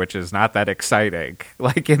into, which is not that exciting,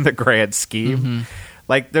 like in the grand scheme. Mm-hmm.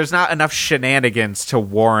 Like there's not enough shenanigans to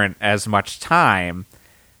warrant as much time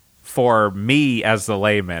for me as the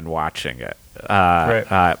layman watching it.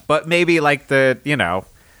 Right. But maybe like the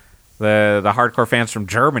hardcore fans from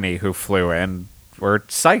Germany who flew in were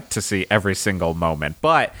psyched to see every single moment.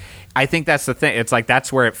 But I think that's the thing. It's like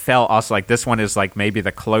that's where it felt also like this one is like maybe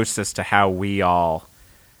the closest to how we all,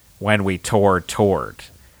 when we toured.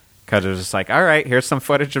 Because it was just like, all right, here's some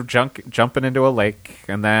footage of jumping into a lake,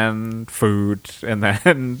 and then food, and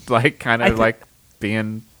then like kind of like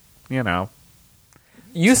being, you know.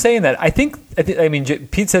 You saying that, I mean,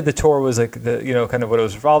 Pete said the tour was like the, you know, kind of what it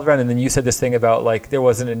was revolved around, and then you said this thing about like there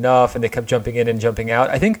wasn't enough, and they kept jumping in and jumping out.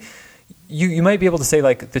 I think you might be able to say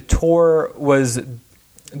like the tour was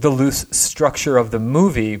the loose structure of the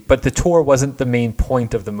movie, but the tour wasn't the main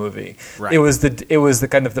point of the movie. Right. It was the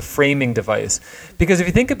kind of the framing device. Because if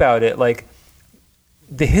you think about it, like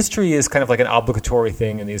the history is kind of like an obligatory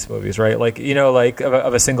thing in these movies, right? Like, you know, like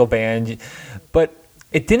of a single band, but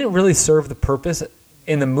it didn't really serve the purpose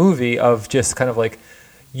in the movie of just kind of like,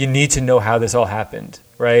 you need to know how this all happened,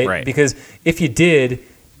 right? Right. Because if you did,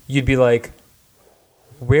 you'd be like,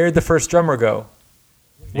 where'd the first drummer go?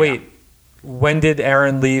 Wait, when did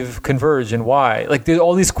Aaron leave Converge and why? Like, there's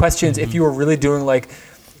all these questions. If you were really doing like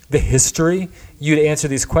the history, you'd answer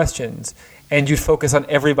these questions, and you'd focus on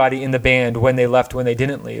everybody in the band, when they left, when they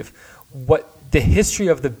didn't leave. What the history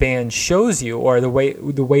of the band shows you, or the way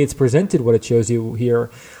it's presented, what it shows you here,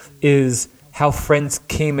 is how friends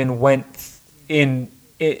came and went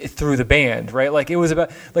through the band, right? Like it was about,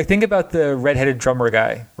 like, think about the redheaded drummer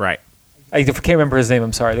guy. Right. I can't remember his name.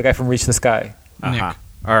 I'm sorry. The guy from Reach the Sky. Uh-huh.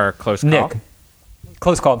 Or Close Call. Nick.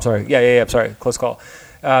 Close Call. I'm sorry. Yeah. I'm sorry. Close Call.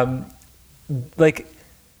 Like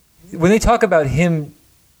when they talk about him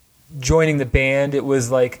joining the band, it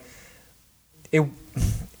was like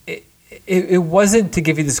it wasn't to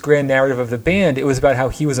give you this grand narrative of the band. It was about how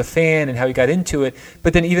he was a fan and how he got into it.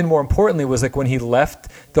 But then even more importantly was like when he left,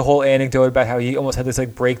 the whole anecdote about how he almost had this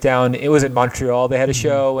like breakdown. It was at Montreal. They had a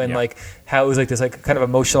show and like how it was like this like kind of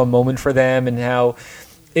emotional moment for them and how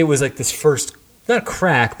it was like this first, not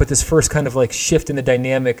crack, but this first kind of like shift in the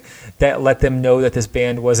dynamic that let them know that this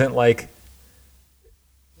band wasn't like,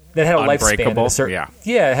 that had a lifespan.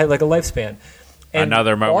 It had like a lifespan. And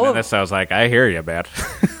another moment in this, I was like, I hear you, man.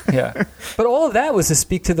 Yeah, but all of that was to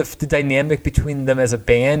speak to the dynamic between them as a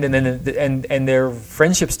band, and then and their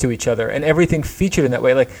friendships to each other, and everything featured in that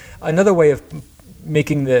way. Like another way of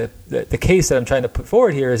making the case that I'm trying to put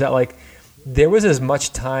forward here is that like there was as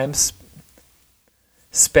much time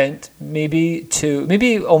spent, maybe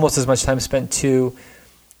almost as much time spent too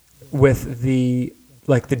with the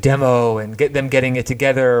demo and getting it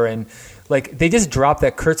together, and like they just dropped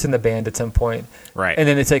that Kurt's in the band at some point, right? And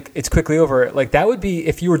then it's like it's quickly over. Like that would be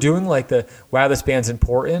if you were doing like wow, this band's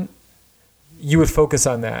important, you would focus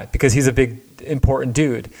on that because he's a big important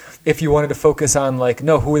dude. If you wanted to focus on like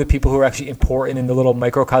no, who are the people who are actually important in the little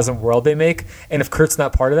microcosm world they make, and if Kurt's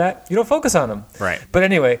not part of that, you don't focus on them, right? But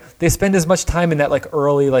anyway, they spend as much time in that like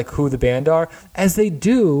early like who the band are as they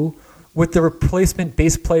do with the replacement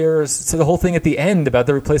bass players. So the whole thing at the end about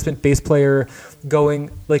the replacement bass player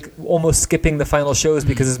going like almost skipping the final shows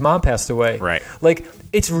because his mom passed away. Right. Like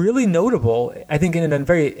it's really notable, I think in a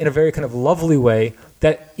very kind of lovely way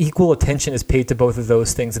that equal attention is paid to both of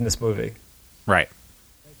those things in this movie. Right.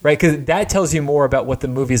 Right. Because that tells you more about what the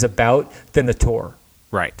movie's about than the tour.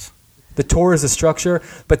 Right. The tour is the structure,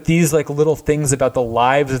 but these like little things about the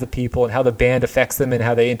lives of the people and how the band affects them and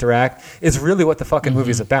how they interact is really what the fucking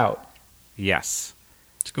movie's about. Yes.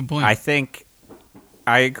 That's a good point. I think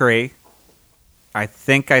I agree. I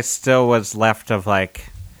think I still was left of like,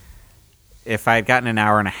 if I had gotten an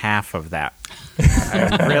hour and a half of that,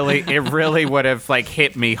 it really would have like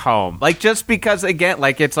hit me home. Like just because again,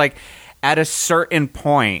 like it's like at a certain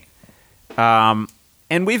point, and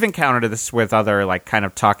we've encountered this with other like kind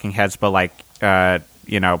of talking heads, but like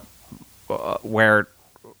where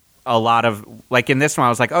a lot of like in this one, I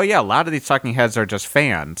was like, oh yeah, a lot of these talking heads are just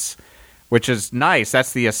fans. Which is nice.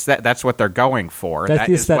 That's that's what they're going for. That's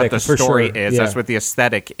the aesthetic, what the story sure. is. Yeah. That's what the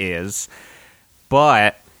aesthetic is.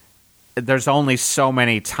 But there's only so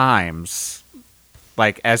many times,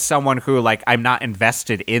 like as someone who like I'm not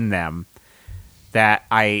invested in them, that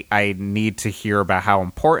I need to hear about how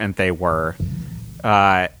important they were.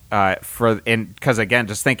 Because again,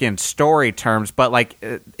 just thinking in story terms, but like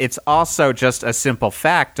it's also just a simple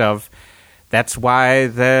fact of. That's why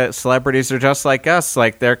the celebrities are just like us.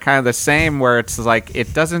 Like they're kind of the same where it's like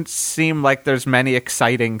it doesn't seem like there's many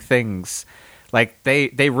exciting things. Like they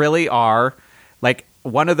really are. Like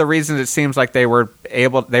one of the reasons it seems like they were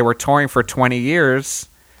touring for 20 years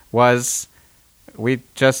was we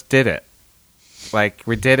just did it. Like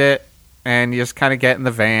we did it and you just kind of get in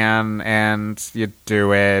the van and you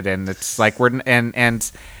do it and it's like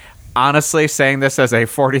and honestly, saying this as a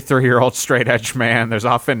 43-year-old straight edge man, there's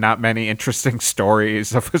often not many interesting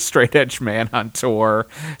stories of a straight edge man on tour.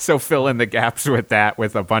 So fill in the gaps with that,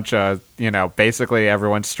 with a bunch of, basically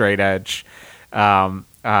everyone's straight edge. You're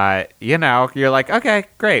like, okay,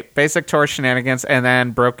 great. Basic tour shenanigans. And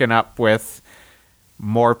then broken up with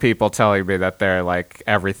more people telling me that they're like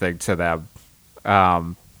everything to them.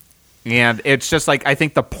 And it's just like, I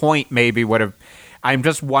think the point maybe would have, I'm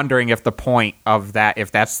just wondering if the point of that,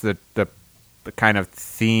 if that's the kind of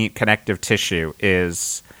theme, connective tissue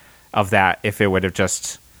is of that, if it would have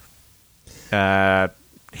just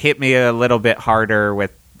hit me a little bit harder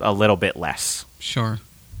with a little bit less. Sure.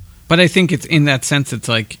 But I think it's in that sense, it's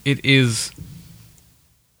like it's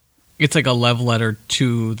like a love letter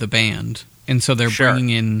to the band. And so they're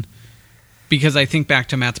bringing in, because I think back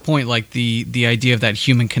to Matt's point, like the idea of that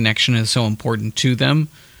human connection is so important to them,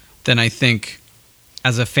 then I think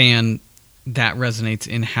as a fan, that resonates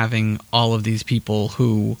in having all of these people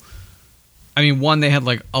who, I mean, one, they had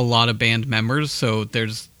like a lot of band members, so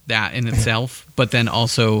there's that in itself, but then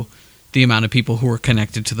also the amount of people who were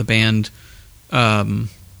connected to the band that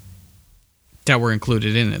were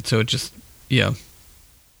included in it. So it just, yeah.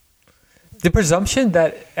 The presumption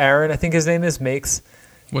that Aaron, I think his name is, makes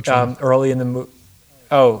early in the movie.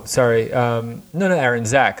 Oh, sorry. No, Aaron,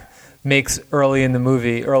 Zach. Makes early in the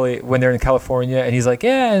movie, when they're in California, and he's like,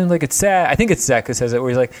 yeah, and like it's sad. I think it's Zach who says it, where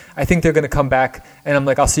he's like, I think they're going to come back, and I'm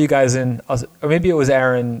like, I'll see you guys or maybe it was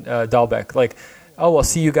Aaron Dahlbeck, like, oh, I'll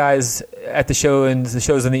see you guys at the show, and the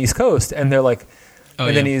show's on the East Coast, and they're like, Oh,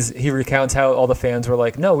 and then yeah. he recounts how all the fans were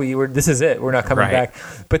like, "No, this is it. We're not coming Right. back."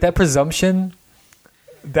 But that presumption,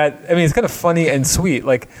 it's kind of funny and sweet,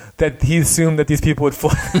 like that he assumed that these people would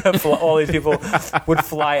all these people would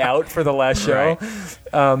fly out for the last show,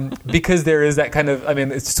 because there is that kind of. I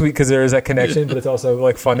mean, it's sweet because there is that connection, but it's also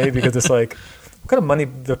like funny because it's like, what kind of money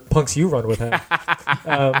the punks you run with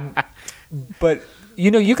have? But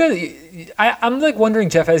you guys, I'm like wondering,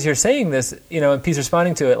 Jeff, as you're saying this, and Pete's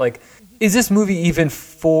responding to it, like, is this movie even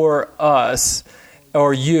for us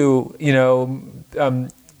or you?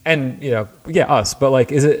 And us, but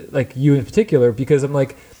like, is it like you in particular? Because I'm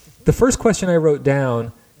like, the first question I wrote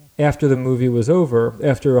down after the movie was over,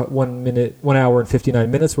 after 1 hour and 59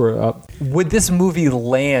 minutes were up, would this movie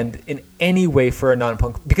land in any way for a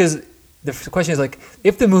non-punk? Because the question is like,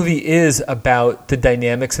 if the movie is about the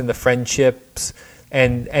dynamics and the friendships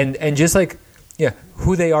and just like,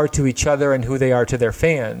 who they are to each other and who they are to their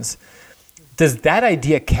fans, does that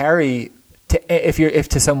idea carry to if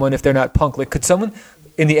they're not punk? Like, could someone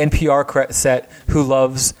in the NPR set who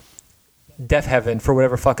loves Deaf Heaven for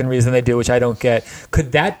whatever fucking reason they do, which I don't get,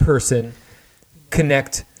 could that person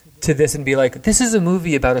connect to this and be like, this is a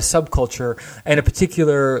movie about a subculture and a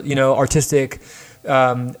particular, artistic,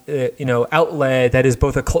 outlet that is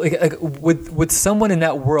both a like, would someone in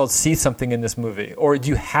that world see something in this movie, or do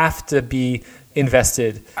you have to be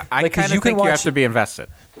invested? I kind of think you have to be invested.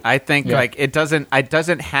 I think like it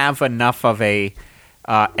doesn't have enough of a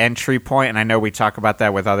entry point, and I know we talk about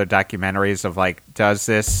that with other documentaries of like, does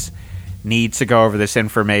this need to go over this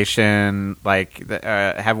information? Like,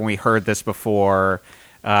 haven't we heard this before?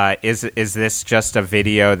 Is this just a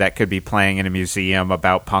video that could be playing in a museum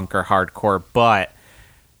about punk or hardcore? But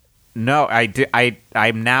no,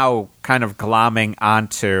 I'm now kind of glomming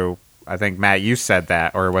onto, I think, Matt, you said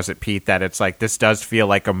that, or was it Pete, that it's like, this does feel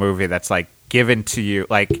like a movie that's like given to you.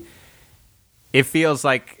 Like, it feels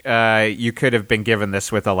like you could have been given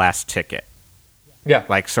this with a last ticket. Yeah.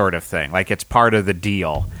 Like, sort of thing. Like, it's part of the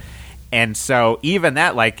deal. And so even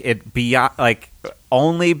that, like, it beyond, like,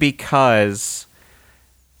 only because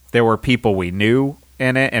there were people we knew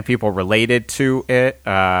in it and people related to it.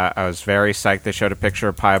 I was very psyched they showed a picture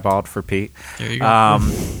of Piebald for Pete. There you go.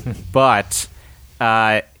 But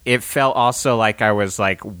it felt also like I was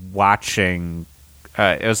like watching.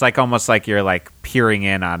 It was like almost like you're like peering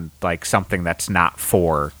in on like something that's not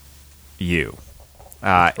for you,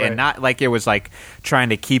 and not like it was like trying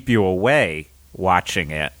to keep you away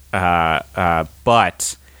watching it.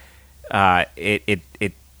 But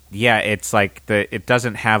it's like it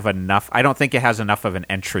doesn't have enough. I don't think it has enough of an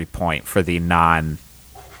entry point for the non-punk.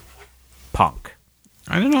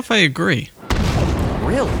 I don't know if I agree.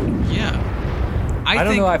 Really? Yeah. I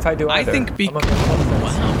don't know if I do either. I think I'm on the fence.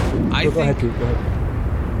 wow. Go ahead, Pete. Go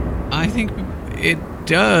ahead. I think it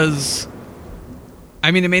does.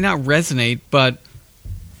 I mean, it may not resonate, but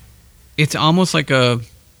it's almost like a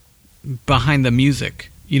behind the music,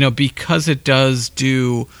 because it does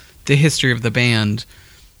do the history of the band,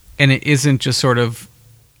 and it isn't just sort of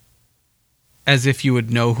as if you would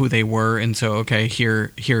know who they were, and so, okay,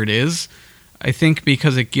 here it is. I think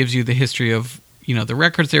because it gives you the history of, the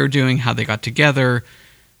records they were doing, how they got together,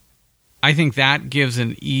 I think that gives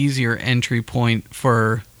an easier entry point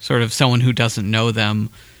for sort of someone who doesn't know them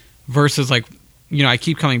versus like, I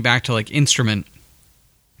keep coming back to like Instrument,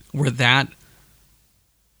 where that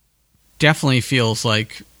definitely feels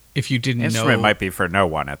like if you didn't Instrument know, might be for no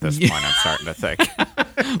one at this point. I'm starting to think.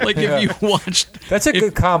 like if you watched, That's a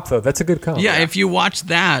good comp, though. That's a good comp. yeah, if you watch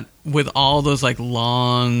that with all those like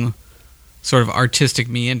long sort of artistic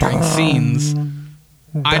meandering scenes,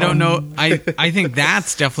 I don't know. I think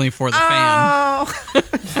that's definitely for the fan.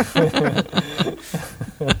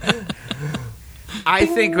 I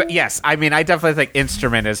think, yes. I mean, I definitely think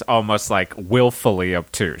Instrument is almost like willfully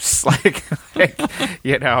obtuse. Like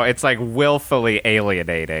it's like willfully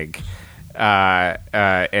alienating in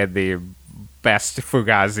the best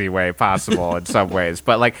Fugazi way possible in some ways.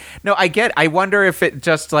 But like, no, I wonder if it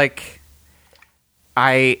just like,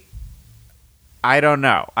 I don't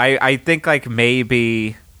know. I think like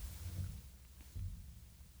maybe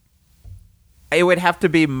it would have to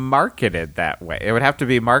be marketed that way. It would have to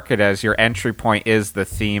be marketed as your entry point is the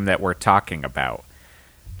theme that we're talking about.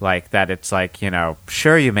 Like that it's like,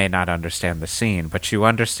 sure, you may not understand the scene, but you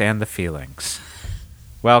understand the feelings.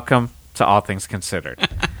 Welcome to All Things Considered.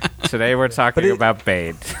 Today we're talking about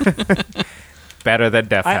Bane. Better than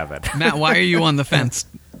Death Heaven. Matt, why are you on the fence?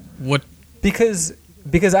 What? Because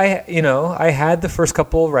I had the first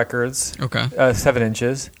couple records, Okay. 7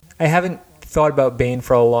 inches. I haven't thought about Bane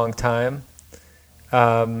for a long time.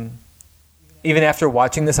 Even after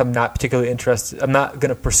watching this, I'm not particularly interested. I'm not going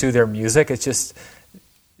to pursue their music. It's just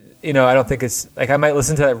I don't think it's like I might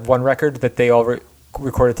listen to that one record that they all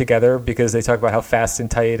recorded together because they talk about how fast and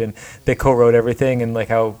tight and they co-wrote everything and like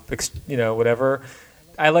how whatever.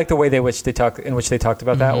 I like the way in which they talked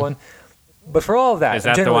about that one. But for all of that, is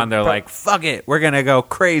that the one they're like, fuck it, we're gonna go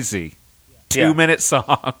crazy, 2-minute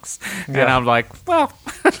songs, and I'm like, well,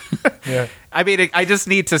 yeah. I mean, I just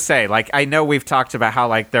need to say, like, I know we've talked about how,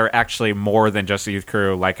 like, they're actually more than just a youth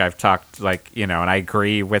crew. Like, I've talked, like, and I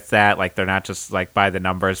agree with that. Like, they're not just, like, by the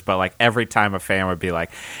numbers, but, like, every time a fan would be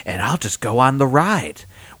like, and I'll just go on the ride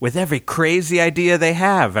with every crazy idea they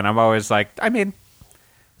have. And I'm always like, I mean,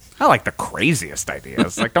 I like the craziest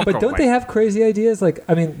ideas. Like, but don't they have crazy ideas? Like,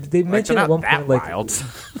 I mean, they mentioned at one point,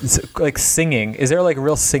 like singing. Is there, like,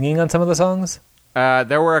 real singing on some of the songs?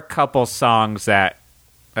 There were a couple songs that,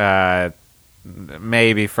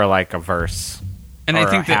 maybe for like a verse, and I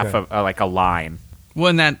think half of like a line.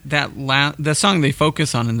 Well, and the song they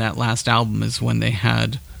focus on in that last album is when they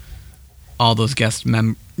had all those guest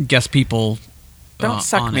people. Don't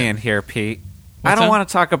suck me in here, Pete. What's I don't that? want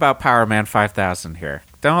to talk about Power Man 5000 here.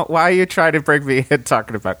 Don't. Why are you trying to bring me in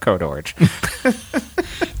talking about Code Orange?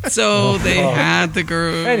 So they had the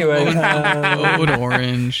girl. Anyway, Code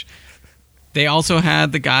Orange. They also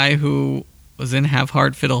had the guy who was in Have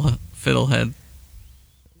Heart Fiddlehead.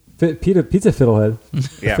 Pizza Fiddlehead.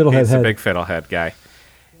 Yeah, Fiddlehead he's a head. big fiddlehead guy.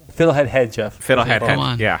 Fiddlehead head, Jeff. Fiddlehead Come head.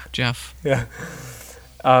 on, Yeah, Jeff. Yeah.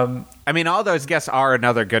 I mean, all those guests are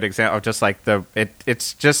another good example of just like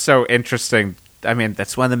it's just so interesting. I mean,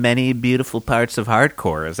 that's one of the many beautiful parts of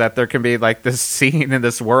hardcore is that there can be like this scene in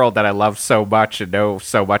this world that I love so much and know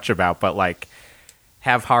so much about, but like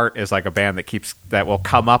Have Heart is like a band that will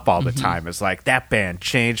come up all the time. It's like, that band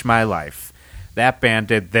changed my life. That band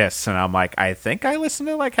did this, and I'm like, I think I listened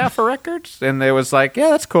to like half a record, and it was like, yeah,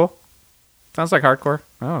 that's cool. Sounds like hardcore.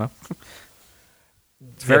 I don't know.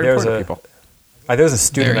 It's very important to people. There was a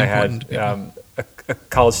student Very I had, important to a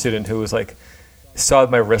college student who was like, saw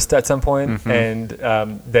my wrist at some point and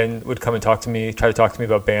then would come and try to talk to me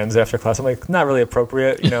about bands after class. I'm like, not really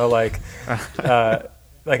appropriate, like after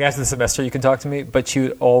the semester you can talk to me, but she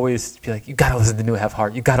would always be like, you gotta listen to New Have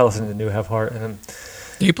Heart. You gotta listen to New Have Heart. And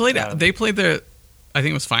They played their, I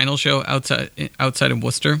think it was final show outside of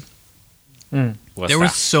Worcester. There were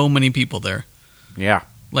so many people there. Yeah.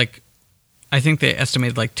 Like, I think they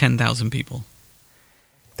estimated like 10,000 people.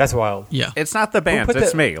 that's wild. Yeah. It's not the band,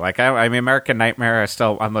 it's me. Like, I mean, American Nightmare,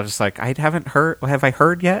 I'm just like, I haven't heard, have I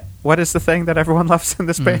heard yet? What is the thing that everyone loves in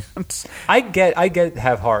this band? I get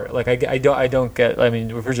Have Heart. Like, I don't get, I mean,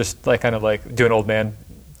 if we're just like kind of like doing old man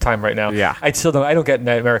time right now. Yeah. I don't get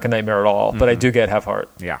American Nightmare at all, but I do get Have Heart.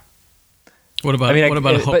 Yeah. What about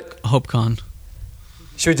HopeCon?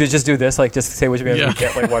 Should we just do this? Like, just say which bands Yeah. we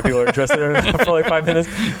get, like, why people are interested in it for like 5 minutes?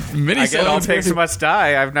 I get All Pigs Must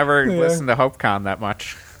Die. I've never listened to HopeCon that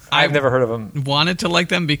much. I've never heard of them. Wanted to like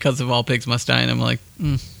them because of All Pigs Must Die, and I'm like,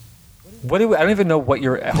 I don't even know what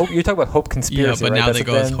you're talking about. Hope yeah, Conspiracy, but right? now That's they a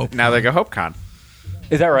go as band? Hope. Now they go HopeCon.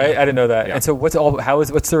 Is that right? I didn't know that. Yeah. And so what's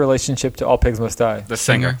the relationship to All Pigs Must Die? The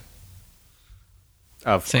singer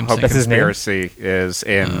of Same Hope singer. That's his name? Conspiracy is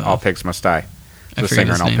in All Pigs Must Die. I The forget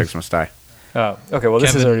singer his in All name. Pigs Must Die. Oh, okay. Well, this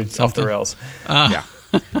is Kevin already off something. the rails. Yeah.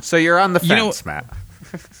 So you're on the You know- fence, Matt.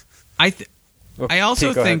 I also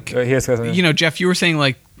Pete, go think, ahead. He has something. Jeff, you were saying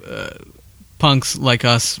like punks like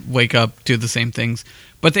us wake up, do the same things,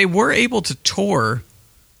 but they were able to tour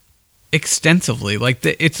extensively. Like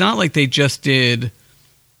it's not like they just did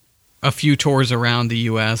a few tours around the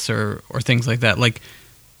U.S. or things like that. Like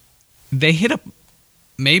they hit up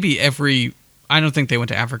maybe every. I don't think they went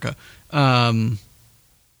to Africa.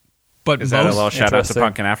 But Is that a little shout out to Interesting.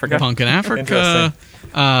 Punk in Africa? Punk in Africa.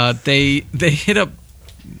 They hit up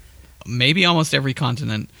maybe almost every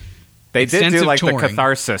continent. They did do Extensive like touring. the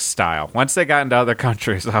Catharsis style. Once they got into other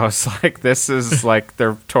countries, I was like, this is like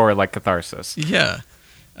their tour like Catharsis. Yeah.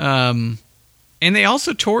 And they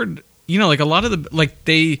also toured, like a lot of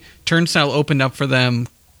the Turnstile opened up for them,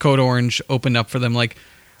 Code Orange opened up for them, like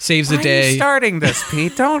Saves the Why Day. are you starting this,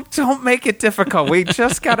 Pete? Don't make it difficult. We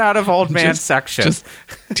just got out of old man section. Just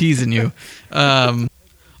teasing you. I'm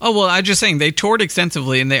just saying they toured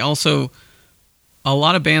extensively, and they also a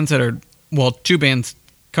lot of bands that are two bands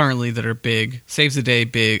currently that are big. Saves the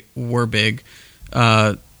Day were big.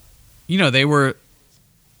 They were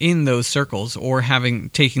in those circles or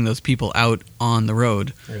taking those people out on the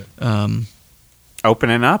road. Yeah.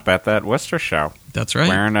 Opening up at that Worcester show. That's right.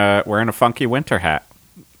 Wearing a funky winter hat.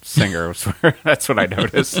 Singer, that's what I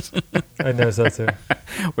noticed. I noticed that too.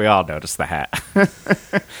 We all noticed the hat.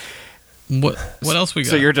 What else we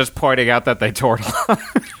got? So you're just pointing out that they toured.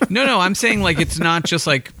 No, I'm saying like it's not just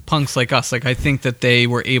like punks like us. Like I think that they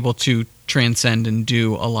were able to transcend and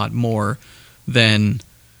do a lot more than,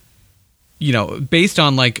 based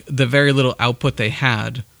on like the very little output they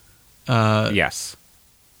had. Yes.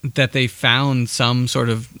 That they found some sort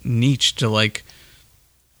of niche to like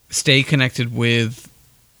stay connected with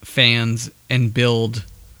fans and build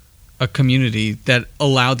a community that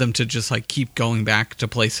allowed them to just like keep going back to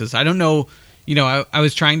places. I don't know, I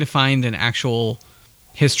was trying to find an actual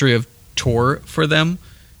history of tour for them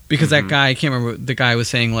because that guy, I can't remember, the guy was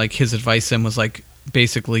saying like his advice to him was like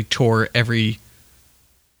basically tour every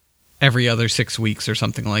other 6 weeks or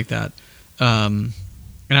something like that. And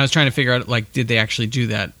I was trying to figure out like, did they actually do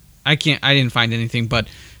that? I didn't find anything, but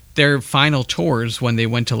their final tours when they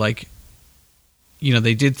went to like,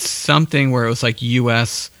 they did something where it was like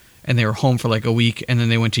US and they were home for like a week, and then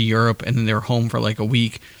they went to Europe and then they were home for like a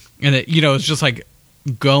week. And it, it's just like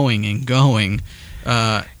going and going.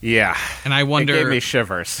 Yeah. And I wonder it gave me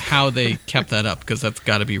shivers. how they kept that up, because that's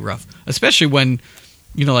got to be rough. Especially when,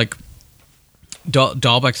 like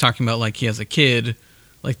Dahlbeck's talking about like he has a kid.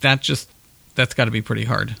 Like that's got to be pretty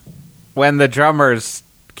hard. When the drummer's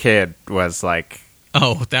kid was like,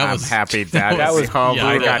 "Oh, I'm happy Dad is home,"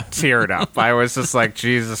 I got teared up. I was just like,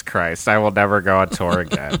 Jesus Christ, I will never go on tour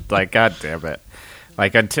again. Like, God damn it.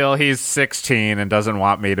 Like, until he's 16 and doesn't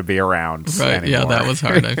want me to be around anymore. Yeah, that was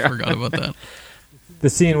hard. I forgot about that. The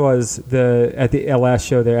scene was at the last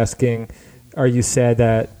show. They're asking, "Are you sad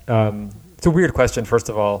that?" It's a weird question. First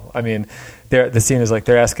of all, I mean, the scene is like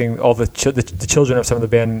they're asking all the children of some of the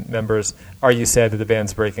band members, "Are you sad that the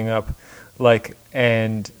band's breaking up?" Like,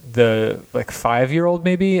 and the like 5-year-old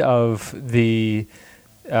maybe of the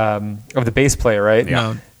bass player, right?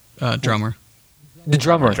 Yeah, drummer. The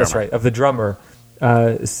drummer. That's right. Of the drummer.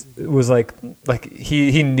 Was like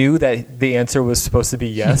he knew that the answer was supposed to be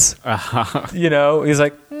yes. He's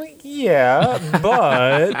like, yeah,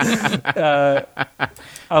 but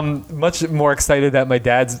I'm much more excited that my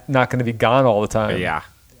dad's not going to be gone all the time.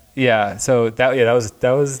 Yeah. So that was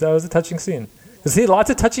a touching scene. See, lots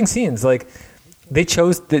of touching scenes. Like they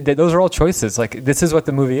chose those are all choices. Like this is what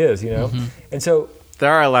the movie is, And so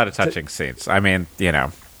there are a lot of touching scenes. I mean,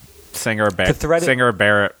 Singer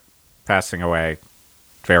Barrett passing away.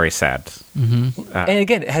 Very sad. Mm-hmm. And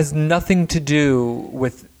again, it has nothing to do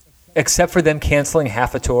with, except for them canceling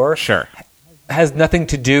half a tour. Sure. Has nothing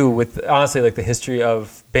to do with, honestly, like the history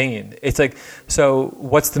of Bane. It's like, so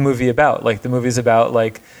what's the movie about? Like the movie's about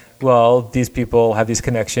like, well, these people have these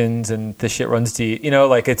connections and the shit runs deep.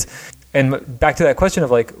 Like it's, and back to that question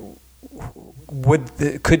of like,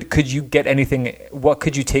 could you get anything? What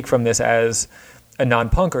could you take from this as a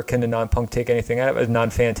non-punk, or can a non-punk take anything out of it? A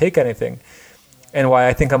non-fan take anything? And why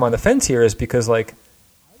I think I'm on the fence here is because, like,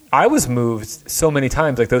 I was moved so many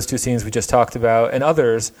times, like those two scenes we just talked about and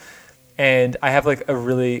others, and I have, like, I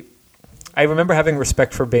remember having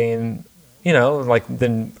respect for Bane, like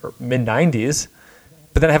the mid-'90s,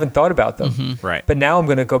 but then I haven't thought about them. Mm-hmm. Right. But now I'm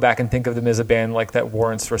going to go back and think of them as a band, like, that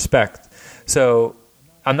warrants respect. So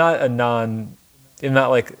I'm not an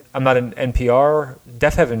NPR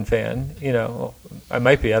Def Heaven fan, I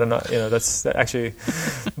might be, I don't know, that actually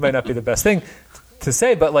might not be the best thing to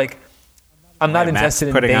say, but like, I'm not invested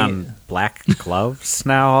in putting Bane. on black gloves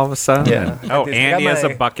now all of a sudden. Yeah. Oh, and he has a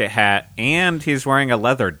bucket hat, and he's wearing a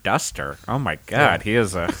leather duster. Oh my God, He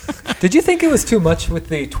is a... Did you think it was too much with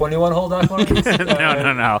the 21-hole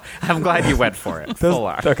documentaries? No. I'm glad you went for it. Full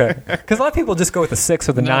on. Okay. Because a lot of people just go with the 6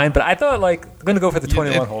 or the 9, but I thought, like, I'm going to go for the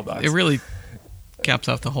 21-hole docs. It really caps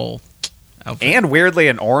off the whole outfit. And weirdly,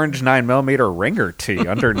 an orange 9mm ringer tee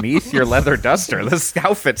underneath your leather duster. This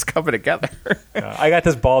outfit's coming together. I got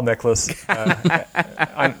this ball necklace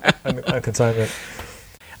on consignment.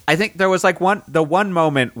 I think there was like the one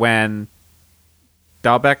moment when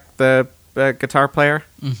Dahlbeck, the guitar player,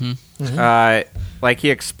 like he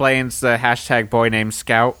explains the #boy named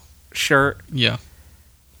Scout shirt. Yeah.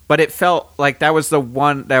 But it felt like that was the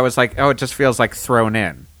one that was like, it just feels like thrown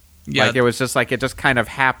in. Yeah. Like it was just like, it just kind of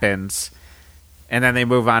happens. And then they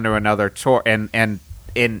move on to another tour, and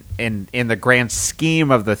in the grand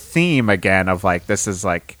scheme of the theme again of like, this is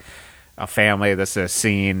like a family, this is a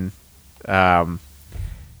scene,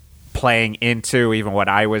 playing into even what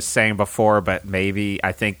I was saying before, but maybe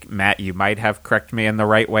I think Matt, you might have corrected me in the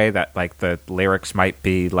right way that like the lyrics might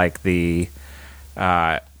be like the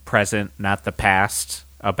present, not the past,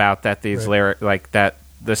 about that these lyrics like that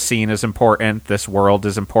the scene is important, this world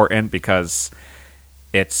is important because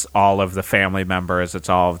it's all of the family members. It's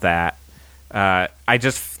all of that. I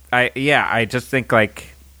just think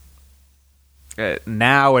like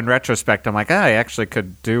now in retrospect, I'm like, I actually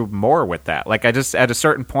could do more with that. Like, I just at a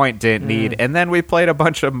certain point didn't need, and then we played a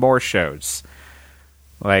bunch of more shows.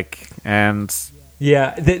 Like, and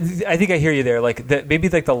yeah, I think I hear you there. Like, maybe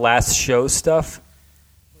like the last show stuff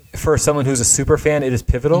for someone who's a super fan, it is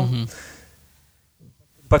pivotal.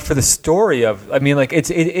 But for the story of, I mean, like it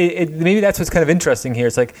maybe that's what's kind of interesting here.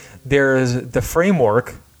 It's like there's the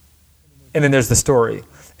framework, and then there's the story,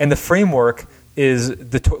 and the framework is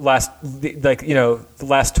the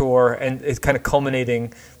last tour, and it's kind of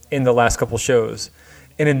culminating in the last couple shows.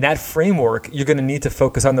 And in that framework, you're going to need to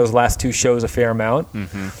focus on those last two shows a fair amount.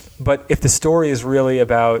 But if the story is really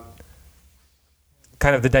about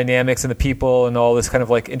kind of the dynamics and the people and all this kind of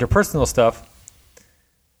like interpersonal stuff,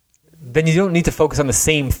 then you don't need to focus on the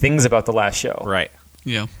same things about the last show. right.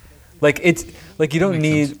 Yeah. Like it's like you don't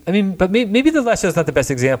need. Sense. I mean, but maybe the last show is not the best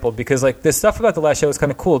example because like the stuff about the last show is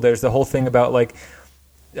kind of cool. There's the whole thing about like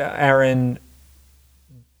Aaron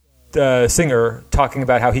Singer talking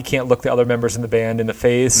about how he can't look the other members in the band in the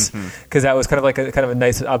face because that was kind of like a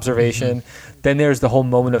nice observation. Then there's the whole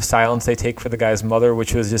moment of silence they take for the guy's mother,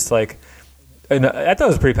 which was just like, and I thought it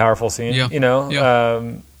was a pretty powerful scene. Yeah. You know,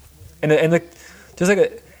 Yeah. and like just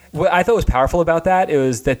like what I thought was powerful about that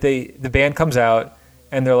is that the band comes out.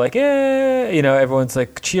 And they're like, yeah, you know, everyone's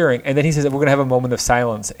like cheering. And then he says, we're going to have a moment of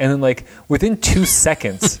silence. And then, like, within 2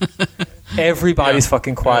 seconds, everybody's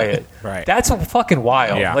fucking quiet. Right. That's fucking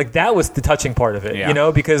wild. Yeah. Like, that was the touching part of it, Yeah. you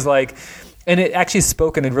know, because, like, and it actually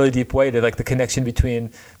spoke in a really deep way to, like, the connection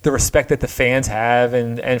between the respect that the fans have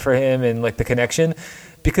and for him and, like, the connection.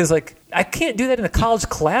 Because, like, I can't do that in a college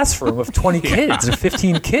classroom of 20 kids or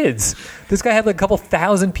 15 kids. This guy had, like, a couple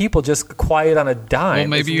thousand people just quiet on a dime.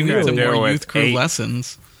 Well, maybe you need really- some Do more it youth crew 8.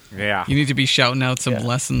 lessons. Yeah. You need to be shouting out some Yeah.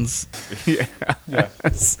 lessons. Yeah.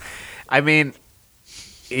 I mean,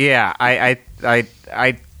 yeah, I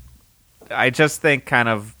just think kind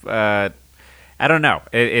of I don't know.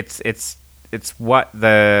 It's what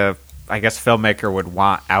the I guess filmmaker would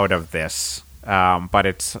want out of this, but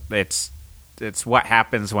it's what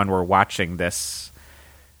happens when we're watching this,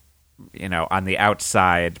 you know, on the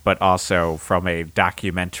outside, but also from a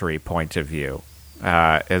documentary point of view.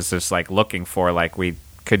 Is just like looking for like we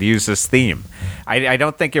could use this theme. I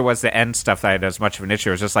don't think it was the end stuff that I had as much of an issue.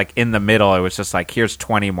 It was just like in the middle. It was just like here's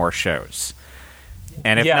 20 more shows,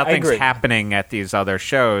 and if Yeah, I nothing's agree. happening at these other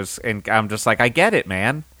shows, and I'm just like I get it,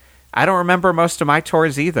 man. I don't remember most of my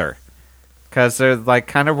tours either because they're like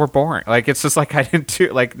kind of were boring. Like it's just like I didn't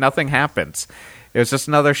do like nothing happens. It was just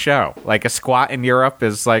another show. Like a squat in Europe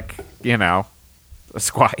is like you know a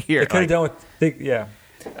squat here. They could have Like, done with,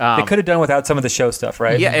 they could have done without some of the show stuff,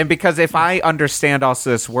 right? yeah, and because if I understand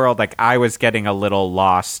also this world, like I was getting a little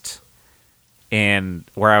lost in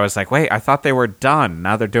where I was like, wait, I thought they were done.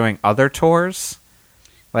 Now they're doing other tours.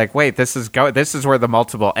 Like, wait, this is where the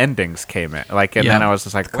multiple endings came in. Like, and Yeah. then I was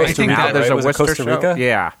just like, wait, Costa now Rica, there's right? a Was it Worcester Costa show? Rica?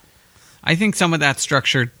 Yeah, I think some of that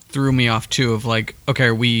structure threw me off too. Of like, okay,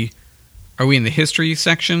 are we in the history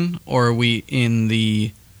section or are we in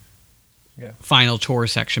the final tour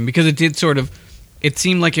section? Because it did sort of, it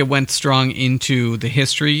seemed like it went strong into the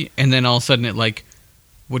history, and then all of a sudden it like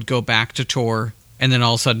would go back to tour, and then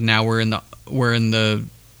all of a sudden now we're in the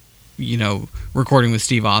you know recording with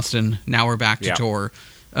Steve Austin. Now we're back to Yeah. tour,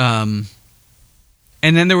 and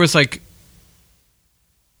then there was like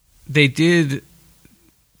they did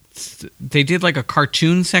like a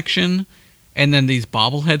cartoon section and then these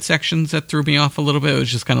bobblehead sections that threw me off a little bit. It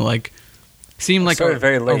was just kind of like seemed like started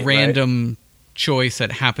very late, a random choice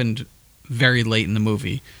that happened very late in the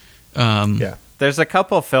movie. Yeah. there's a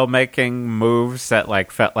couple filmmaking moves that like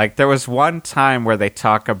felt like there was one time where they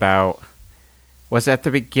talk about was at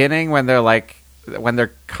the beginning when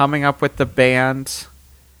they're coming up with the band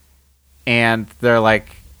and they're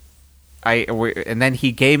like and then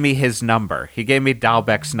he gave me his number. He gave me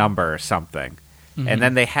Dalbeck's number or something. And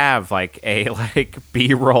then they have like a like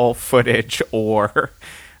B-roll footage or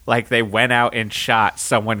like they went out and shot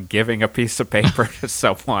someone giving a piece of paper to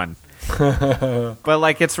someone. But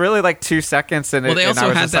like it's really like 2 seconds and Well, they and I also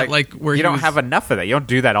was had just that, like, where you he don't was- have enough of that. You don't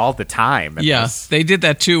do that all the time. in Yeah, this. they did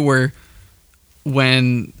that too. Where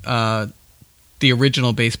when the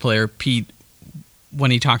original bass player Pete,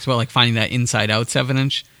 when he talks about like finding that Inside Out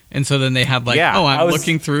 7-inch, and so then they have like, Yeah. oh, I I'm was-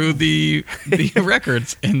 looking through the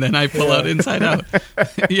records, and then I pull out Inside Out.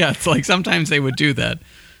 Yeah, it's like sometimes they would do that.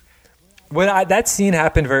 When that scene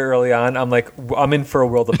happened very early on, I'm like, I'm in for a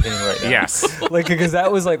world of pain right now. Yes. Like, because that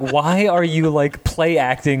was like, why are you like play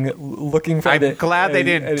acting, looking for I'm glad they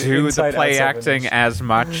didn't do the Inside play Out acting 7-inch. as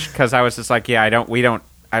much because I was just like, yeah, I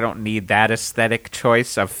don't need that aesthetic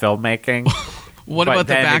choice of filmmaking. What but about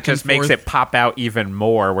the then back it just and makes forth? it pop out even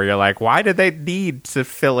more where you're like, why did they need to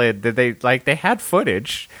fill in? Did they like they had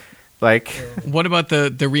footage? Like What about the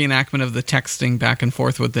reenactment of the texting back and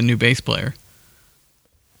forth with the new bass player?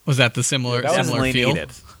 Was that the similar that was similar definitely feel? needed.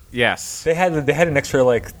 Yes. They had an extra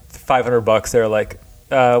like $500. They're like,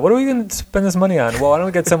 what are we going to spend this money on? Well, why don't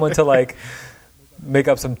we get someone to like make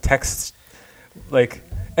up some text, like.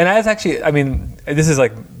 And I was actually, I mean, this is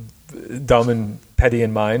like dumb and petty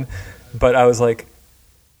in mine, but I was like,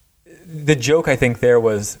 the joke I think there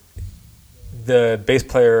was the bass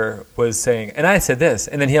player was saying, and I said this,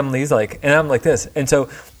 and then he's like, and I'm like this, and so,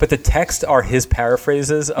 but the text are his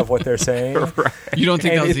paraphrases of what they're saying. You don't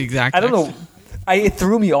think And that was the exact I don't text? know. It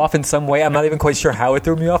threw me off in some way. I'm not even quite sure how it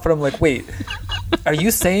threw me off, but I'm like, wait, are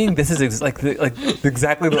you saying this is exactly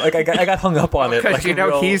like I got hung up on it? Because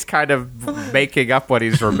Like he's kind of making up what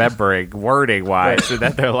he's remembering wording wise, Right. and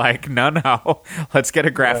then they're like, no, let's get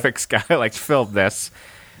a graphics guy, like film this.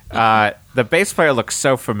 The bass player looks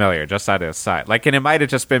so familiar just on his side, like, and it might have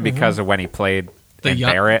just been because of when he played The in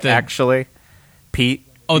young- Barrett, the- actually. Pete,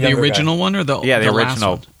 Oh, the Younger original one or the Yeah, the last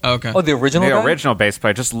original. one? Oh, okay. Oh, the original. the guy? original bass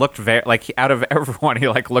player, just looked very like out of everyone, he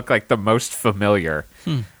like looked like the most familiar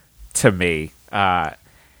to me. And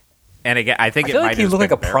again, I think I feel it like might he have looked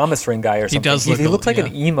like a been Barrett. promise ring guy or something. does look He looks like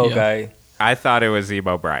an yeah. emo Yeah. guy. I thought it was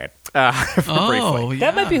Emo Bryant. Oh, briefly.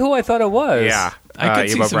 yeah. That might be who I thought it was. Yeah, I could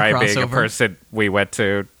see Emo some Bryant being a crossover. person we went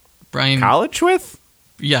to Brian. college with.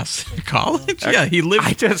 Yes, college. Yeah, he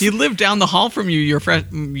lived. He lived down the hall from you.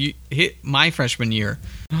 My freshman year.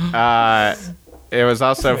 It was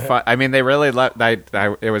also fun. I mean, they really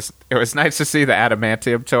it was nice to see the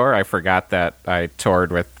Adamantium tour. I forgot that I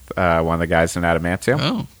toured with one of the guys in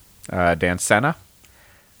Adamantium, Oh, Dan Senna.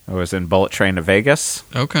 I was in Bullet Train to Vegas.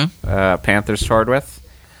 okay. Panthers toured with.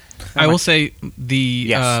 I will say the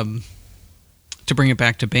Yes. to bring it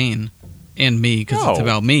back to Bane and me because it's No.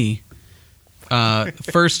 about me.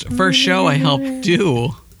 First show I helped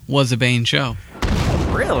do was a Bane show.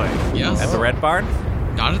 Really? Yes. At the Red Barn.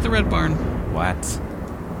 Not at the Red Barn. What?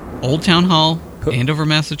 Old Town Hall, Andover,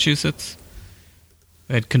 Massachusetts.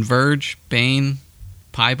 We had Converge, Bane,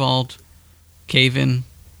 Piebald, Cave-In,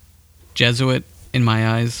 Jesuit, in my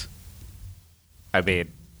eyes. I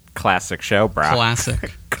mean, classic show, bro.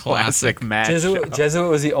 Classic. Classic match. Jesuit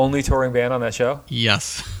was the only touring band on that show.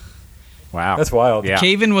 Yes. Wow, That's wild. Yeah.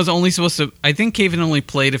 Cave-In was only supposed to... I think Cave-In only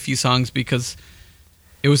played a few songs because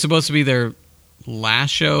it was supposed to be their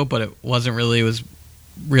last show, but it wasn't really. It was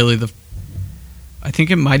really the... I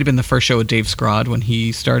think it might have been the first show with Dave Scrod when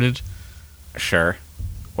he started. Sure.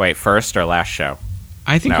 Wait, first or last show?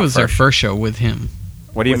 I think No, it was their first. first show with him.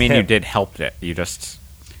 What do you With mean him. you did helped it? You just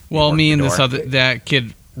Well, worked me the and this door? that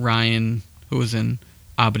kid Ryan, who was in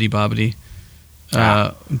Obbity Bobbity,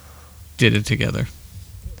 did it together.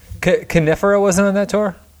 Canifera wasn't on that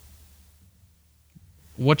tour.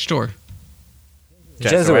 Which tour?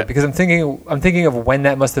 Jesuit, because I'm thinking of when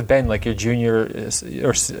that must have been, like your junior,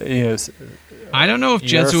 or I don't know if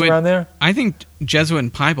years Jesuit. around there. I think Jesuit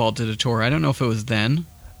and Piebald did a tour. I don't know if it was then.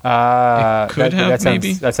 It could have,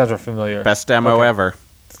 maybe. That sounds familiar. best demo Okay. ever.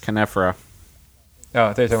 Canefra. Oh,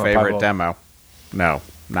 I thought you were talking about Favorite Piebald. demo. No,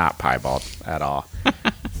 not Piebald at all.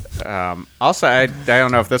 Also, I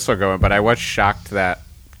don't know if this will go in, but I was shocked that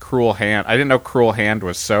Cruel Hand. I didn't know Cruel Hand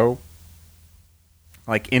was so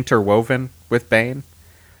like interwoven with Bane.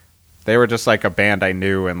 They were just like a band I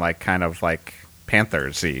knew in like kind of like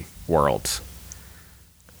Panthers-y world.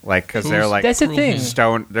 Like because they're like That's the Cruel thing. Hand.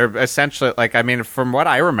 stone. They're essentially like, I mean, from what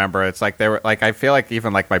I remember, it's like they were like, I feel like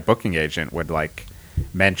even like my booking agent would like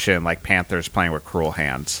mention like Panthers playing with Cruel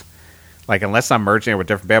Hands. Like, unless I'm merging it with a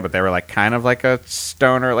different band, but they were like kind of like a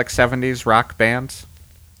stoner, like 70s rock band.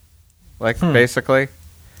 Like, basically.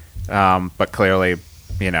 But clearly,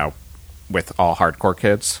 you know, with all hardcore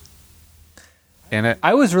kids in it.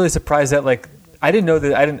 I was really surprised that, like, I didn't know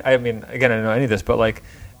that. I mean, again, I don't know any of this, but like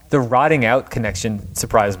the Rotting Out connection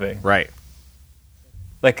surprised me. Right.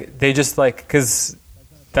 Like they just like, because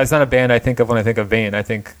that's not a band I think of when I think of Vane. I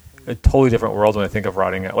think a totally different world when I think of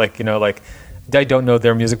Rotting Out. Like, you know, like I don't know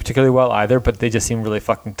their music particularly well either, but they just seem really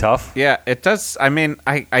fucking tough. Yeah, it does. I mean,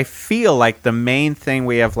 I feel like the main thing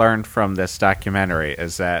we have learned from this documentary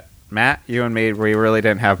is that, Matt, you and me, we really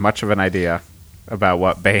didn't have much of an idea about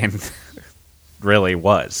what Bane really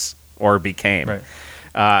was or became.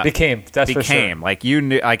 Right. Became, that's for sure. Became. Like, you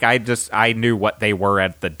knew, like, I knew what they were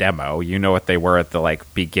at the demo. You know what they were at the,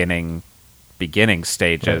 like, beginning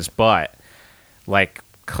stages, Right. but, like,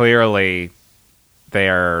 clearly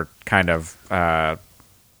their kind of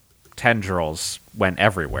tendrils went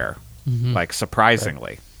everywhere, like,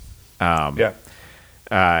 surprisingly. Yeah.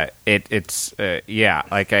 It's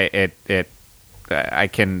like it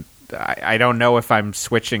I don't know if I'm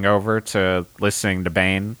switching over to listening to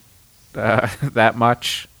Bane that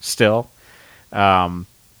much still,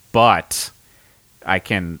 but I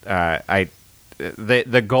can.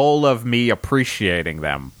 The goal of me appreciating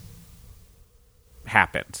them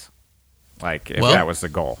happened. Like if that was the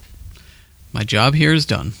goal. My job here is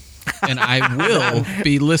done, and I will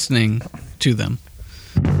be listening to them.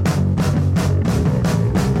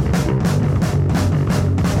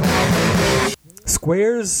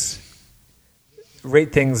 Squares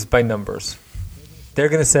rate things by numbers. They're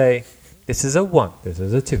going to say, this is a 1, this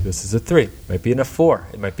is a 2, this is a 3. It might be in a 4,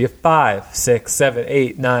 it might be a 5, 6, 7,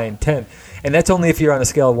 8, 9, 10. And that's only if you're on a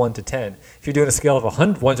scale of 1 to 10. If you're doing a scale of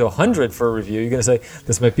 100, 1 to 100 for a review, you're going to say,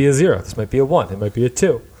 this might be a 0, this might be a 1, it might be a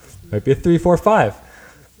 2, it might be a 3, 4, 5,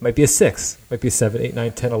 it might be a 6, it might be a 7, 8,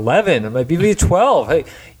 9, 10, 11, it might be a 12. Hey,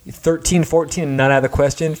 13, 14, not out of the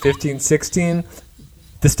question, 15, 16,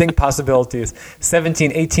 distinct possibilities.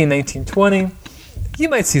 17, 18, 19, 20. You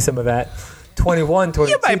might see some of that. 21,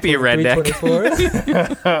 22, you might be a redneck.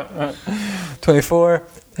 24. 24.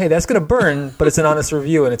 Hey, that's going to burn, but it's an honest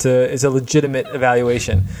review, and it's a legitimate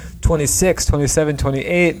evaluation. 26, 27,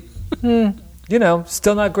 28.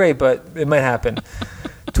 Still not great, but it might happen.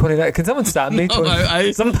 29. Can someone stop me? No,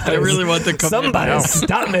 I really want to come. Somebody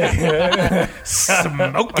stop me.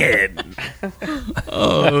 Smoking.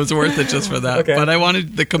 Oh, it was worth it just for that. Okay. But I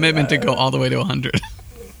wanted the commitment to go all the way to 100.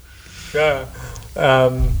 Yeah.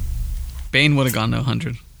 Bane would have gone to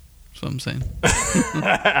 100. That's what I'm saying.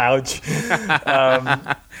 Ouch.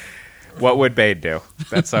 What would Bane do?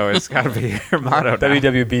 That's always got to be your motto now.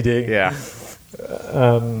 WWBD. Yeah.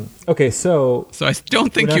 Okay, so I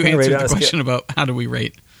don't think you answered the question about how do we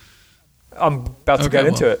rate. I'm about to get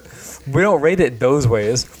into it. We don't rate it those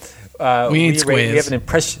ways. We ain't squares.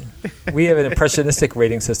 We have an impressionistic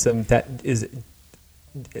rating system that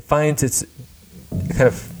finds its kind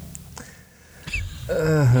of.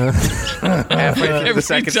 Halfway through Every the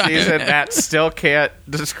second time. season, Matt still can't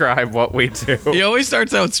describe what we do. He always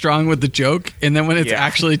starts out strong with the joke, and then when it's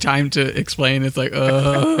actually time to explain, it's like,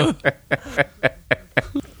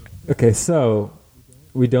 Okay, so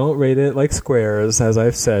we don't rate it like squares, as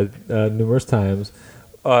I've said numerous times.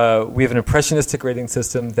 We have an impressionistic rating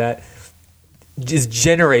system that is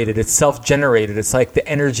generated. It's self-generated. It's like the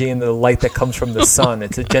energy and the light that comes from the sun.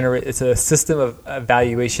 It's a system of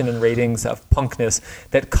evaluation and ratings of punkness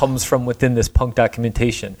that comes from within this punk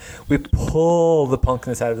documentation. We pull the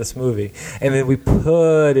punkness out of this movie, and then we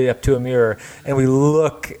put it up to a mirror, and we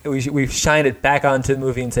look. We shine it back onto the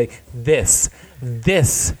movie and say, This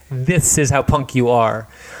is how punk you are.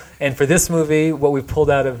 And for this movie, what we pulled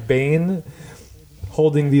out of Bane,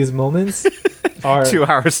 holding these moments, are 2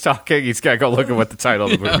 hours talking. He's got to go look at what the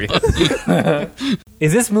title of the movie is.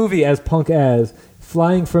 Is this movie as punk as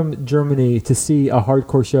flying from Germany to see a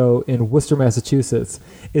hardcore show in Worcester, Massachusetts?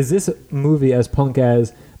 Is this movie as punk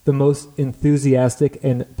as the most enthusiastic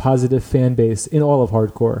and positive fan base in all of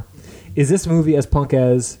hardcore? Is this movie as punk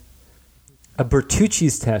as a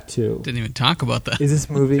Bertucci's tattoo? didn't even talk about that. Is this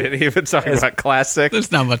movie? Didn't even talk about classic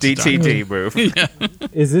There's not much to talk DTD move.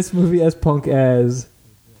 Is this movie as punk as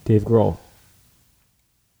Dave Grohl?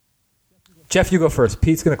 Jeff, you go first.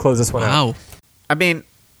 Pete's going to close this one out. Wow. I mean,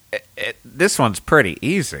 this one's pretty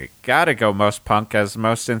easy. Gotta go most punk as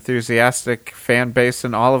most enthusiastic fan base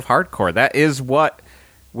in all of hardcore. That is what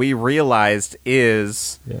we realized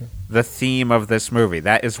is the theme of this movie.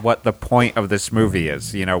 That is what the point of this movie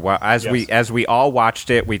is. You know, as we all watched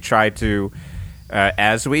it, we tried to,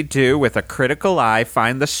 as we do with a critical eye,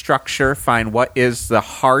 find the structure, find what is the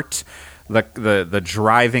heart, the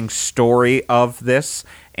driving story of this.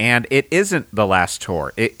 And it isn't the last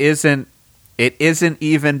tour. It isn't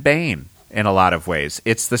even Bane in a lot of ways.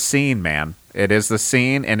 It's the scene, man. It is the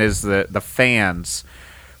scene, and is the fans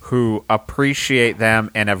who appreciate them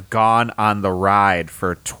and have gone on the ride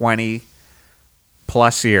for 20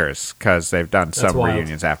 plus years, because they've done some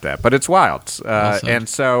reunions after that. But it's wild. And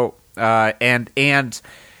so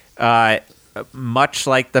much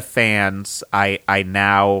like the fans, I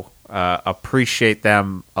now appreciate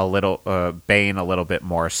them a little, Bane a little bit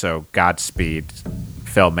more. So Godspeed,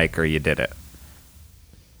 filmmaker, you did it.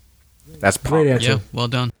 That's punk. Great answer. Yeah, well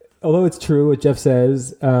done. Although it's true what Jeff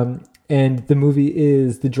says, and the movie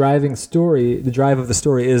is the drive of the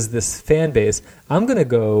story is this fan base, I'm going to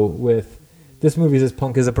go with this movie is as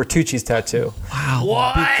punk as a Bertucci's tattoo. Wow.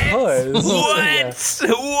 What?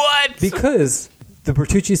 Because the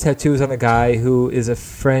Bertucci's tattoo is on a guy who is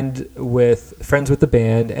friends with the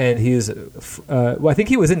band, and he's I think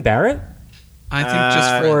he was in Barrett. I think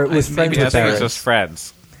just or it was friends with I think Barrett. it's just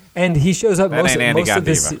friends. And he shows up That ain't Andy most of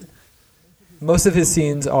this. Godiva. most of his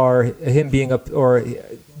scenes are him being up, or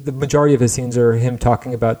the majority of his scenes are him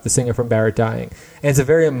talking about the singer from Barrett dying, and it's a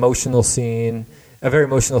very emotional scene, a very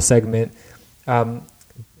emotional segment.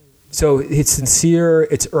 So it's sincere,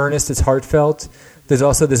 it's earnest, it's heartfelt. There's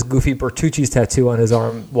also this goofy Bertucci's tattoo on his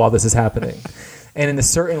arm while this is happening, and in a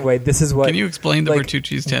certain way, this is what. Can you explain the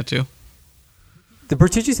Bertucci's tattoo? The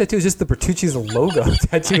Bertucci's tattoo is just the Bertucci's logo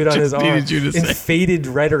tattooed on his arm in faded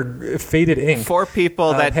red or faded ink. For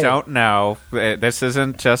people that don't know, this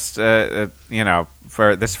isn't just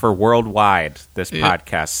for worldwide. This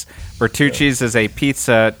podcast, Bertucci's is a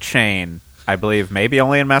pizza chain. I believe maybe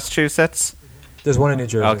only in Massachusetts. There's one in New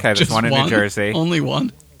Jersey. Okay, there's just one in New Jersey. Only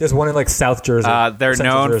one. There's one in like South Jersey. They're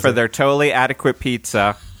Central known Jersey. for their totally adequate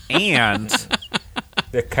pizza and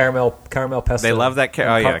the caramel pesto. they love that.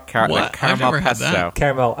 Caramel I've never had pesto. that.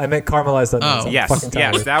 Caramel. I meant caramelized onions. Oh. I'm Yes, fucking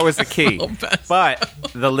tired. yes, that was the key. But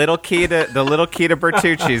the little key to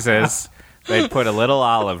Bertucci's is they put a little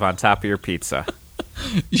olive on top of your pizza.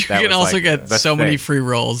 You That can was, also like, get the so many thing. free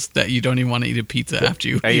rolls that you don't even want to eat a pizza after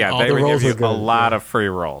you eat all They the would rolls give you are good, a lot yeah. of free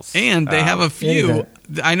rolls. And they have a few.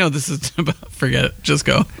 that. I know this is about. Forget it. Just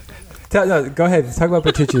go. No, go ahead. Talk about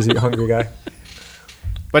Bertucci's, you hungry guy.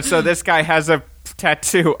 But so this guy has a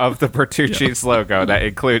tattoo of the Bertucci's logo that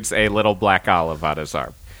includes a little black olive on his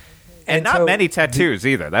arm. And not so many tattoos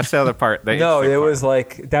either. That's the other part. No, it was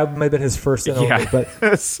like that might have been his first and only.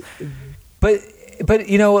 Yeah. But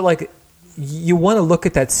you know what? Like, you want to look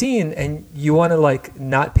at that scene and you want to like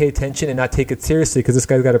not pay attention and not take it seriously because this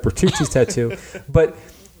guy's got a Bertucci's tattoo. But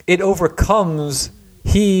it overcomes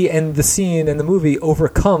he and the scene and the movie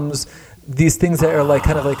overcomes these things that are like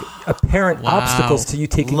kind of like apparent obstacles to you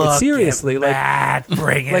taking it seriously. Look at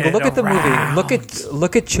the movie.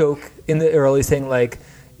 Look at Choke in the early saying like,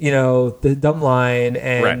 you know, the dumb line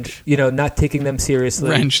and Wrench. you know not taking them seriously.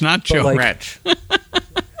 Wrench, not But, Choke. like, Wrench.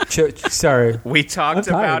 Sorry. We talked I'm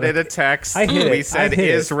tired. about it in a text. I hit it. We said, I hit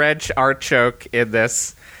is it. Wrench our choke in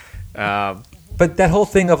this? But that whole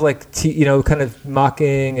thing of like, you know, kind of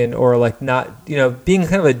mocking and or like not, you know, being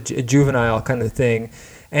kind of a juvenile kind of thing,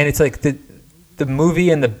 and it's like the movie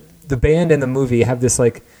and the band and the movie have this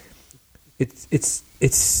like, it's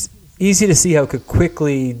easy to see how it could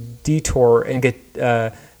quickly detour and get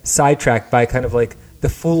sidetracked by kind of like the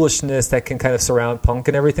foolishness that can kind of surround punk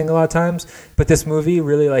and everything a lot of times. But this movie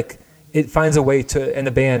really like it finds a way to, and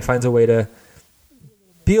the band finds a way to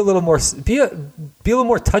be a little more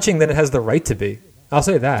touching than it has the right to be. I'll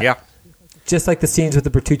say that. Yeah. Just like the scenes with the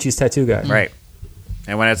Bertucci's tattoo guy. Right.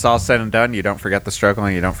 And when it's all said and done, you don't forget the struggle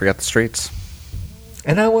and you don't forget the streets.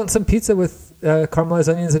 And I want some pizza with caramelized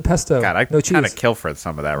onions and pesto. God, I no kind cheese. of kill for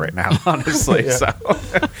some of that right now, honestly. Yeah. So,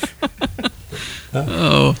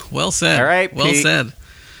 Oh, well said. All right, well Pete. said.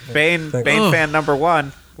 Bane Oh. fan number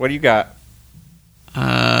one. What do you got?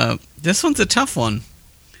 This one's a tough one.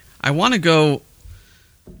 I want to go.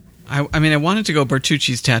 I mean, I wanted to go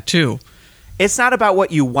Bertucci's tattoo. It's not about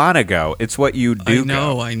what you want to go; it's what you do.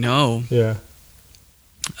 I know. Yeah.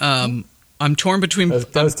 I'm torn between.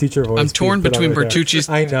 That was teacher voice. I'm torn Pete, put on between right there. Bertucci's.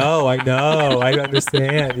 I know. I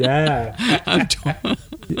understand. Yeah. I'm torn.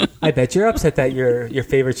 I bet you're upset that your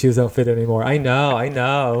favorite shoes don't fit anymore. I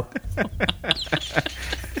know.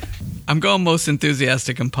 I'm going most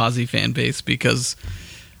enthusiastic and Posy fan base because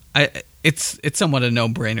it's somewhat a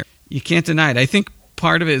no-brainer. You can't deny it. I think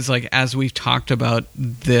part of it is like as we've talked about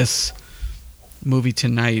this movie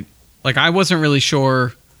tonight, like I wasn't really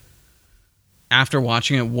sure after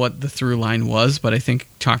watching it what the through line was, but I think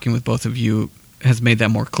talking with both of you has made that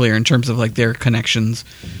more clear in terms of like their connections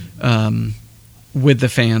with the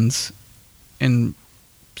fans and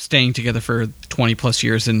staying together for 20 plus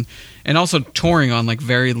years and also touring on like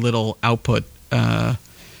very little output. Yeah.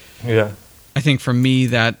 I think for me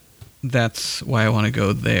that's why I want to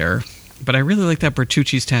go there. But I really like that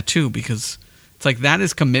Bertucci's tattoo because it's like that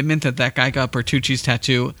is commitment that guy got Bertucci's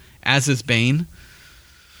tattoo as his Bane.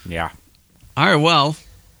 Yeah. All right, well,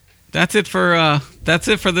 that's it for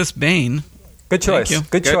this Bane. Good choice. Thank you.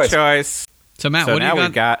 Good choice. choice. So Matt, So what do now you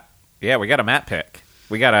we got a Matt pick.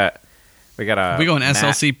 We got a. Are we going Matt.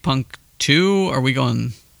 SLC Punk 2? Or are we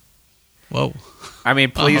going? Whoa! I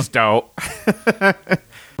mean, please don't.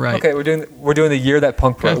 Right. Okay, we're doing the year that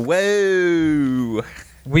punk broke. Whoa.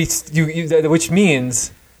 Which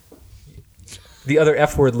means the other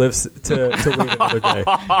F word lives to wait another day.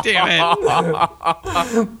 Damn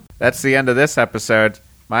it! That's the end of this episode.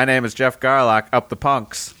 My name is Jeff Garlock. Up the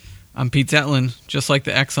punks. I'm Pete Zetlin. Just like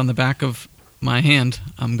the X on the back of my hand,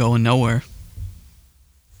 I'm going nowhere.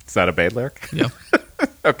 Is that a Bane lyric? Yeah.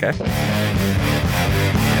 Okay.